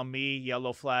Tread on Me"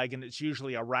 yellow flag, and it's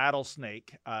usually a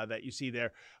rattlesnake that you see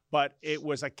there. But it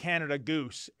was a Canada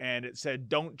goose, and it said,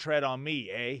 "Don't tread on me,"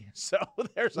 eh? So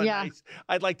there's a nice.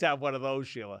 I'd like to have one of those,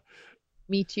 Sheila.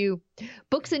 Me too.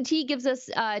 Books and Tea gives us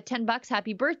 $10.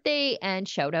 Happy birthday, and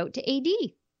shout out to AD.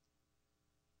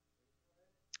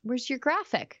 Where's your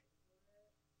graphic?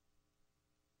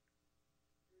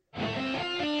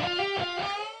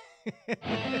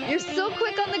 You're so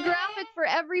quick on the graphic for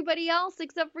everybody else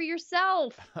except for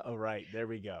yourself. All right, there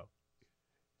we go.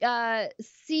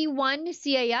 C1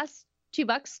 CAS,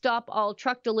 $2. Stop all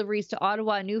truck deliveries to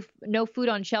Ottawa. No food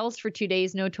on shelves for 2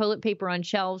 days. No toilet paper on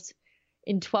shelves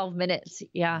in 12 minutes.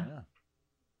 Yeah.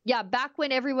 Back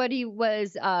when everybody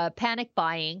was panic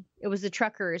buying, it was the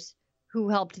truckers who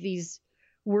helped these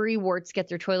worry warts get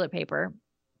their toilet paper.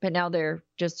 But now they're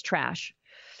just trash.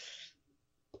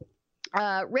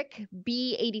 Rick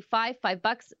B85,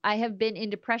 $5. I have been in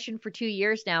depression for 2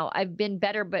 years now. I've been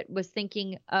better, but was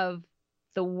thinking of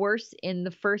the worst in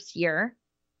the first year.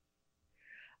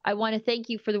 I want to thank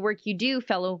you for the work you do,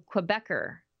 fellow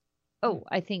Quebecer. Oh,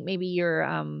 I think maybe you're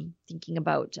thinking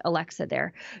about Alexa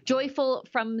there. Joyful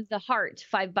from the heart,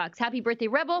 $5. Happy birthday,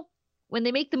 Rebel. When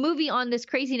they make the movie on this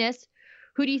craziness,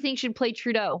 who do you think should play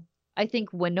Trudeau? I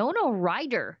think Winona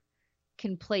Ryder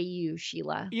can play you,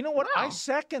 Sheila. You know what? Wow. I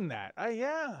second that.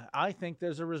 I think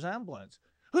there's a resemblance.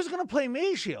 Who's going to play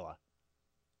me, Sheila?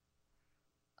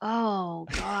 Oh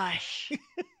gosh.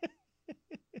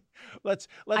 let's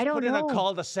put in a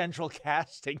call to Central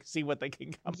Casting, see what they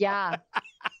can come up.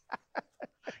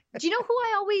 Do you know who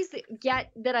I always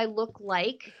get that I look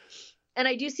like? And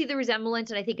I do see the resemblance,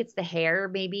 and I think it's the hair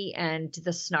maybe and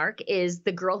the snark, is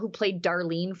the girl who played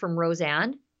Darlene from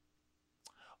Roseanne.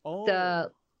 Oh.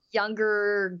 The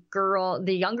younger girl,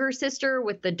 the younger sister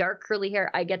with the dark curly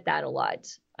hair. I get that a lot.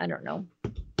 I don't know.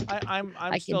 I'm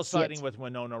still siding with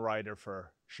Winona Ryder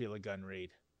for Sheila Gunn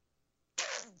Reid.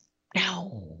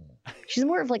 No. She's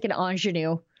more of like an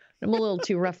ingenue. I'm a little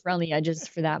too rough around the edges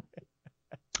for that.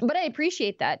 But I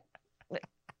appreciate that.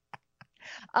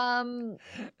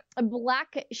 A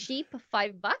Black Sheep,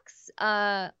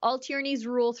 $5. All tyrannies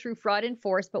rule through fraud and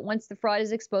force, but once the fraud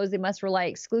is exposed, they must rely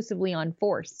exclusively on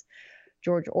force.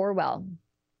 George Orwell.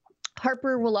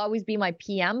 Harper will always be my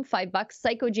PM, $5.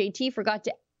 Psycho JT forgot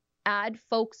to add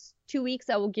folks 2 weeks,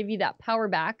 I will give you that power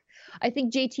back. I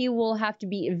think JT will have to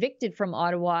be evicted from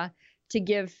Ottawa to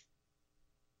give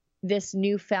this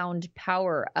newfound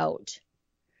power out.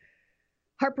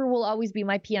 Harper will always be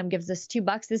my PM gives us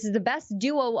 $2. This is the best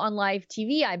duo on live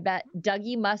TV. I bet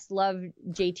Dougie must love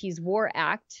JT's War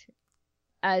Act.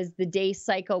 As the day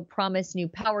Psycho promised new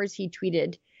powers, he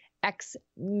tweeted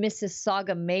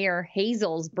ex-Mississauga Mayor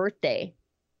Hazel's birthday.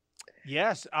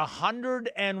 Yes,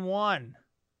 101.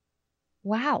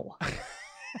 Wow.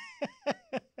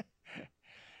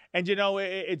 And you know,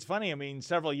 it's funny. I mean,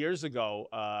 several years ago,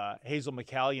 Hazel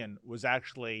McCallion was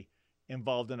actually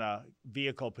involved in a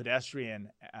vehicle pedestrian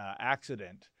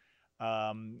accident.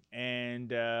 And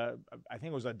I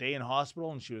think it was a day in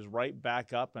hospital, and she was right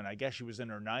back up. And I guess she was in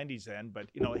her 90s then. But,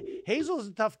 you know, Hazel's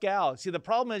a tough gal. See, the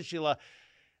problem is, Sheila,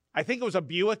 I think it was a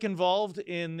Buick involved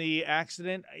in the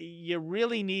accident. You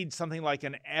really need something like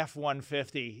an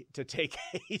F-150 to take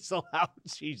Hazel out.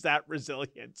 She's that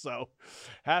resilient. So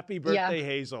happy birthday,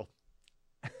 Hazel.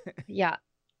 Yeah.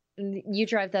 You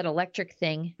drive that electric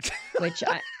thing, which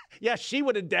I... Yeah, she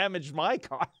would have damaged my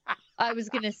car. I was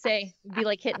going to say, it'd be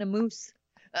like hitting a moose.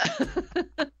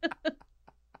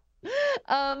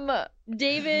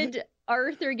 David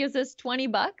Arthur gives us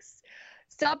 $20.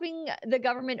 Stopping the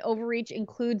government overreach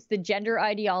includes the gender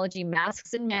ideology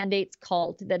masks and mandates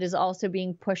cult that is also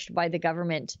being pushed by the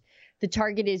government. The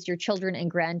target is your children and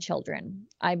grandchildren.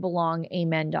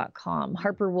 IBelongAmen.com.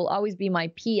 Harper will always be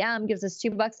my PM, gives us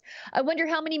 $2. I wonder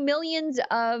how many millions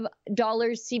of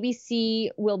dollars CBC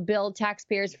will bill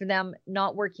taxpayers for them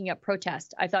not working at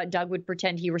protest. I thought Doug would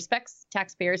pretend he respects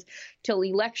taxpayers till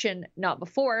election, not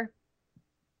before.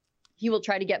 He will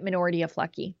try to get minority of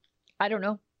lucky. I don't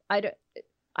know.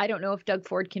 I don't know if Doug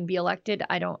Ford can be elected.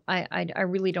 I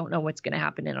really don't know what's going to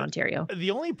happen in Ontario.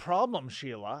 The only problem,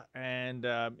 Sheila, and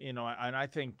you know, and I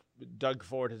think Doug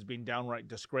Ford has been downright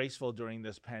disgraceful during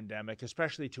this pandemic,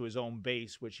 especially to his own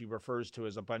base, which he refers to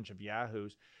as a bunch of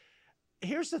yahoos.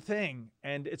 Here's the thing,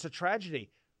 and it's a tragedy.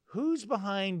 Who's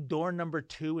behind door number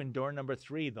 2 and door number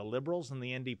 3? The Liberals and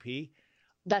the NDP?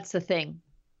 That's the thing.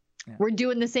 Yeah. We're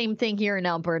doing the same thing here in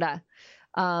Alberta.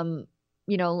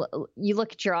 You know, you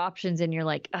look at your options and you're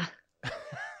like,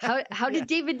 how did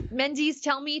David Menzies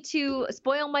tell me to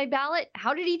spoil my ballot?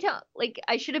 How did he tell? Like,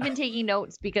 I should have been taking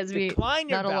notes because decline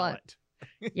your ballot.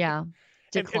 Yeah.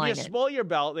 Decline if you spoil your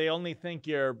ballot, they only think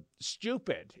you're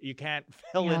stupid. You can't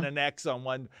fill in an X on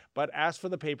one, but ask for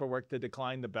the paperwork to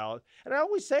decline the ballot. And I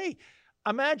always say,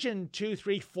 imagine 2,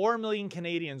 3, 4 million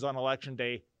Canadians on election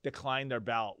day decline their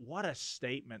ballot. What a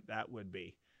statement that would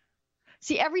be.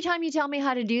 See, every time you tell me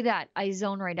how to do that, I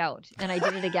zone right out, and I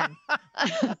did it again.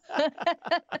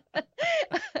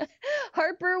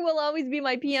 Harper will always be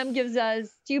my PM, gives us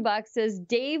 $2, says,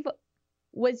 Dave,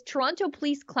 was Toronto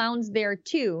police clowns there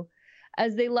too,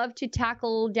 as they love to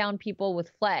tackle down people with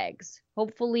flags?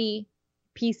 Hopefully,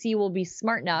 PC will be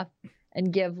smart enough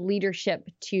and give leadership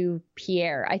to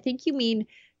Pierre. I think you mean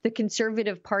the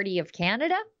Conservative Party of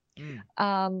Canada.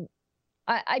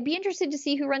 I'd be interested to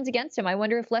see who runs against him. I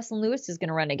wonder if Leslyn Lewis is going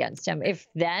to run against him. If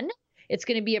then, it's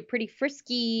going to be a pretty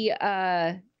frisky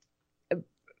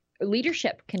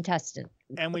leadership contestant.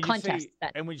 And when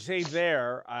you say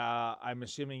there, I'm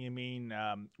assuming you mean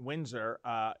Windsor.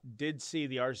 Did see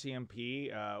the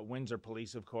RCMP, Windsor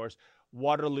Police, of course,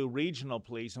 Waterloo Regional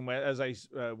Police, and as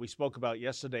we spoke about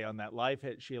yesterday on that live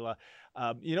hit, Sheila,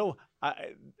 you know,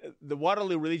 the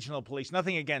Waterloo Regional Police,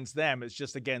 nothing against them, it's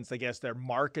just against, I guess, their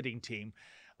marketing team.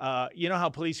 You know how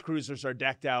police cruisers are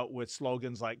decked out with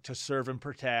slogans like "To serve and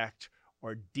protect"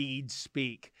 or "Deeds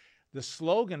speak." The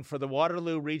slogan for the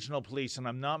Waterloo Regional Police, and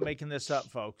I'm not making this up,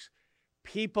 folks,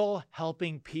 people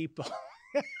helping people.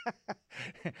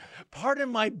 Pardon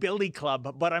my billy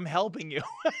club, but I'm helping you.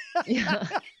 Yeah.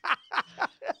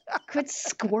 Quit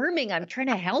squirming. I'm trying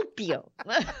to help you.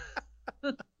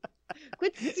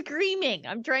 Quit screaming.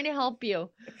 I'm trying to help you.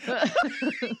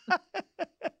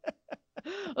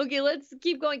 Okay, let's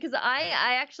keep going because I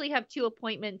actually have 2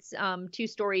 appointments, 2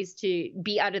 stories to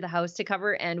be out of the house to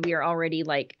cover, and we are already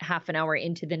like half an hour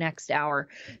into the next hour.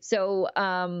 So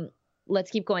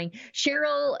let's keep going.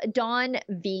 Cheryl Dawn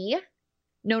V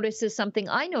notices something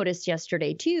I noticed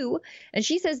yesterday too, and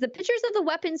she says the pictures of the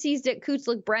weapons seized at Coutts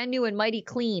look brand new and mighty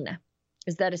clean.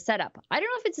 Is that a setup? I don't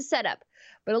know if it's a setup,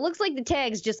 but it looks like the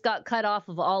tags just got cut off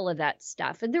of all of that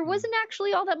stuff, and there wasn't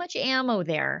actually all that much ammo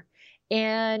there.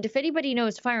 And if anybody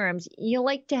knows firearms, you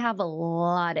like to have a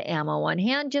lot of ammo on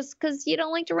hand just because you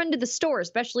don't like to run to the store,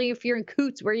 especially if you're in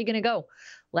Coutts. Where are you going to go?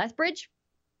 Lethbridge?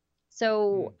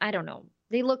 So I don't know.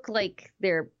 They look like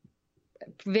they're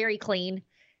very clean.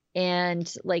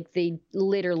 and like they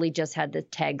literally just had the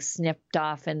tags snipped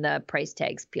off and the price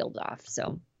tags peeled off.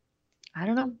 So I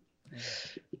don't know.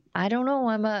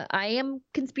 I am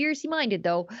conspiracy minded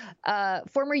though.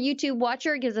 Former YouTube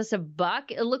watcher gives us a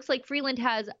buck. It looks like Freeland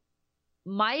has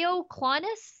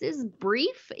myoclonus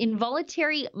brief,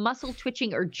 involuntary muscle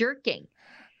twitching or jerking.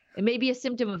 It may be a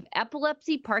symptom of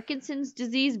epilepsy, Parkinson's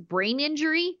disease, brain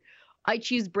injury. I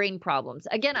choose brain problems.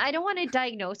 Again, I don't want to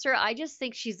diagnose her. I just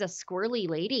think she's a squirrely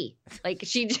lady. Like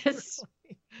she just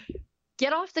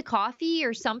get off the coffee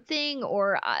or something,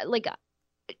 or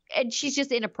and she's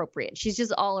just inappropriate. She's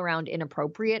just all around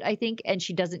inappropriate, I think. And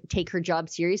she doesn't take her job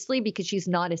seriously because she's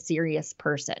not a serious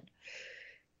person.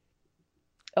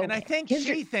 Okay. And I think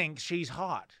she thinks she's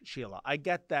hot, Sheila. I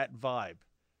get that vibe.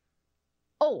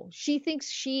 Oh, she thinks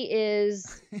she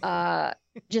is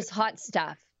just hot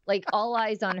stuff. Like all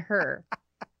eyes on her.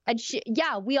 And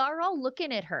we are all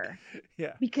looking at her.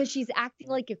 Yeah. Because she's acting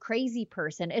like a crazy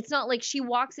person. It's not like she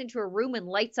walks into a room and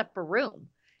lights up a room.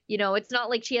 You know, it's not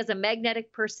like she has a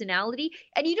magnetic personality.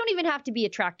 And you don't even have to be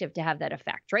attractive to have that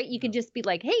effect, right? You can just be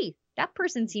like, hey, that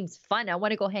person seems fun. I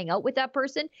want to go hang out with that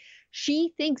person.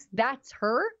 She thinks that's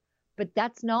her, but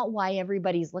that's not why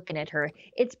everybody's looking at her.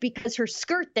 It's because her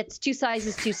skirt that's 2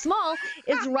 sizes too small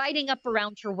is riding up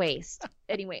around her waist.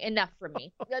 Anyway, enough from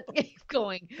me. Let's keep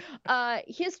going.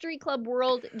 History Club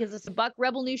World gives us a buck.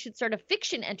 Rebel News should start a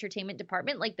fiction entertainment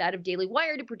department like that of Daily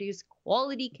Wire to produce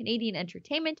quality Canadian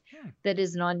entertainment that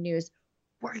is non-news.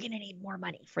 We're going to need more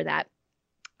money for that.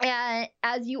 And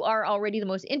as you are already the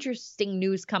most interesting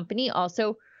news company,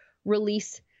 also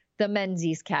release the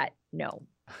Menzies cat. No.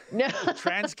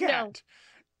 Trans cat. No.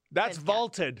 That's trans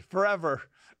vaulted cat. Forever.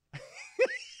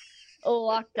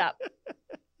 Locked up.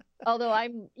 Although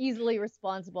I'm easily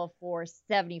responsible for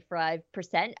 75%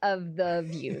 of the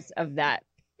views of that.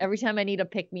 Every time I need to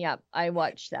pick me up, I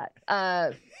watch that.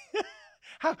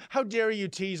 How dare you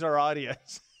tease our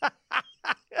audience?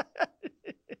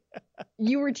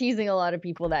 You were teasing a lot of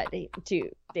people that day too,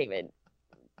 David. It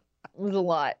was a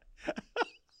lot.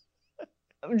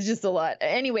 Just a lot.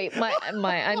 Anyway,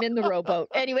 I'm in the rowboat.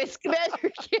 Anyway,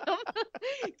 Commander Kim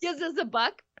gives us a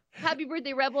buck. Happy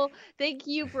birthday, Rebel. Thank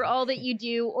you for all that you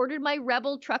do. Ordered my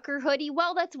Rebel Trucker hoodie.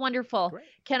 Well, that's wonderful. Great.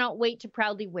 Cannot wait to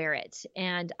proudly wear it.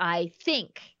 And I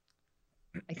think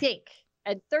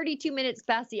at 32 minutes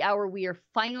past the hour, we are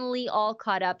finally all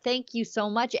caught up. Thank you so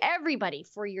much, everybody,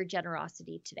 for your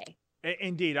generosity today.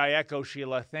 Indeed. I echo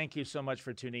Sheila. Thank you so much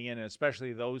for tuning in, and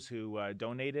especially those who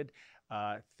donated.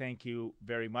 Thank you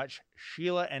very much.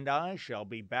 Sheila and I shall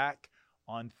be back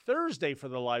on Thursday for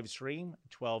the live stream,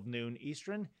 12 noon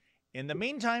Eastern. In the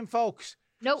meantime, folks.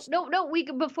 No.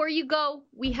 Before you go,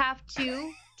 we have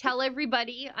to tell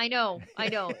everybody. I know.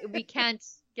 We can't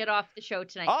get off the show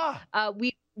tonight.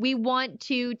 We want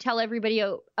to tell everybody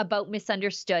about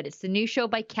Misunderstood. It's the new show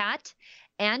by Kat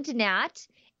and Nat.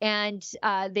 And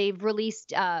they've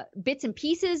released bits and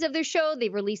pieces of their show.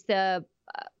 They've released the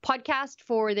podcast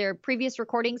for their previous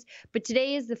recordings. But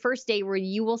today is the first day where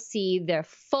you will see their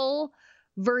full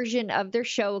version of their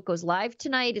show. It goes live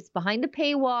tonight. It's behind the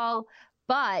paywall.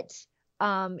 But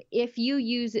if you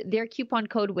use their coupon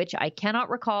code, which I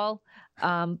cannot recall,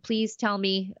 please tell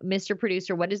me, Mr.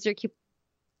 Producer, what is their coupon?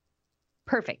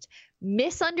 Perfect.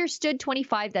 Misunderstood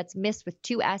 25. That's miss with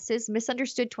 2 S's.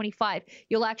 Misunderstood 25.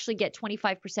 You'll actually get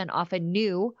 25% off a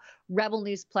new Rebel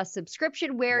News Plus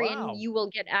subscription, wherein you will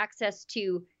get access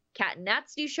to Kat and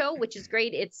Nat's new show, which is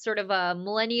great. It's sort of a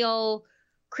millennial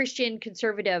Christian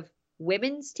conservative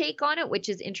women's take on it, which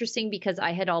is interesting because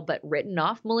I had all but written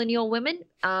off millennial women.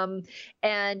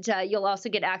 And you'll also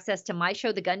get access to my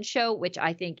show, The Gun Show, which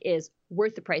I think is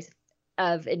worth the price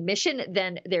of admission.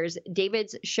 Then there's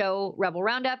David's show, Rebel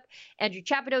Roundup, Andrew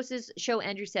Chapados's show,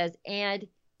 Andrew Says, and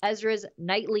Ezra's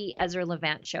nightly Ezra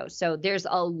Levant show. So there's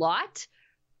a lot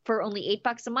for only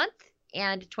 $8 a month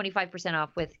and 25%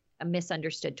 off with a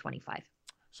Misunderstood 25.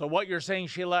 So what you're saying,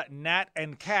 Sheila, Nat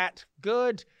and Kat,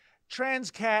 good.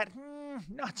 Trans cat,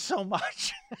 not so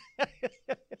much.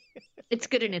 It's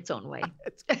good in its own way.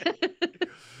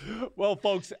 Well,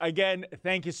 folks, again,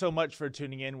 thank you so much for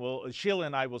tuning in. Sheila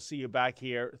and I will see you back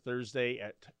here Thursday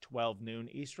at 12 noon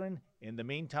Eastern. In the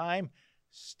meantime,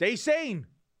 stay sane.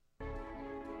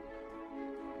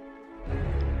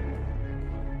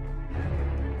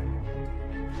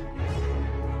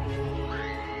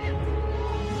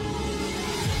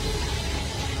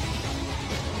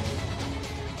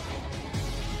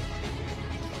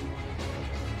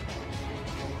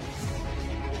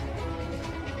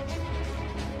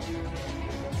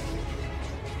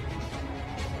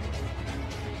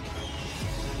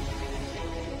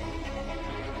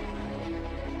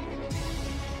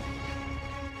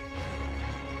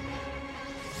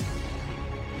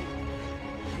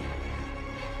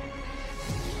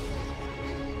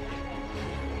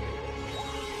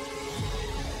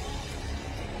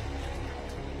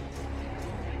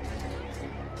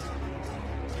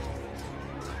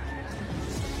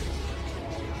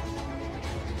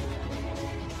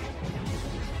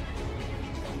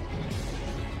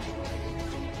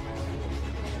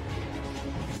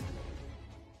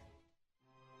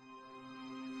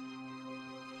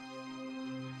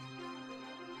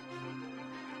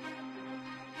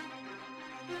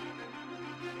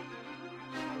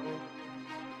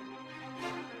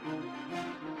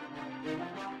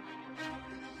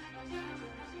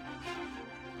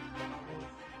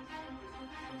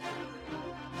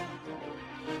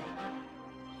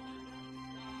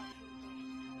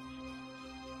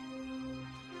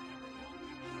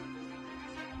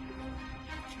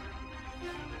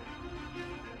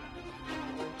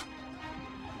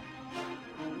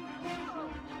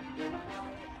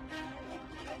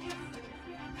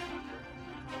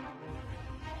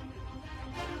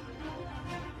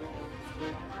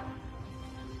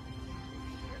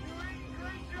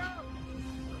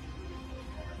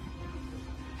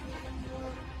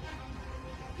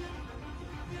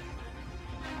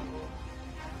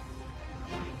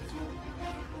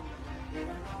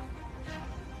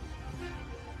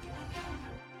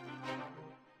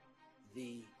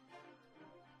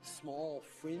 small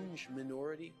fringe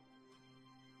minority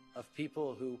of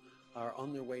people who are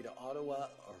on their way to Ottawa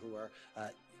or who are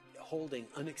holding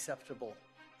unacceptable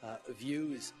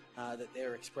views that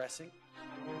they're expressing.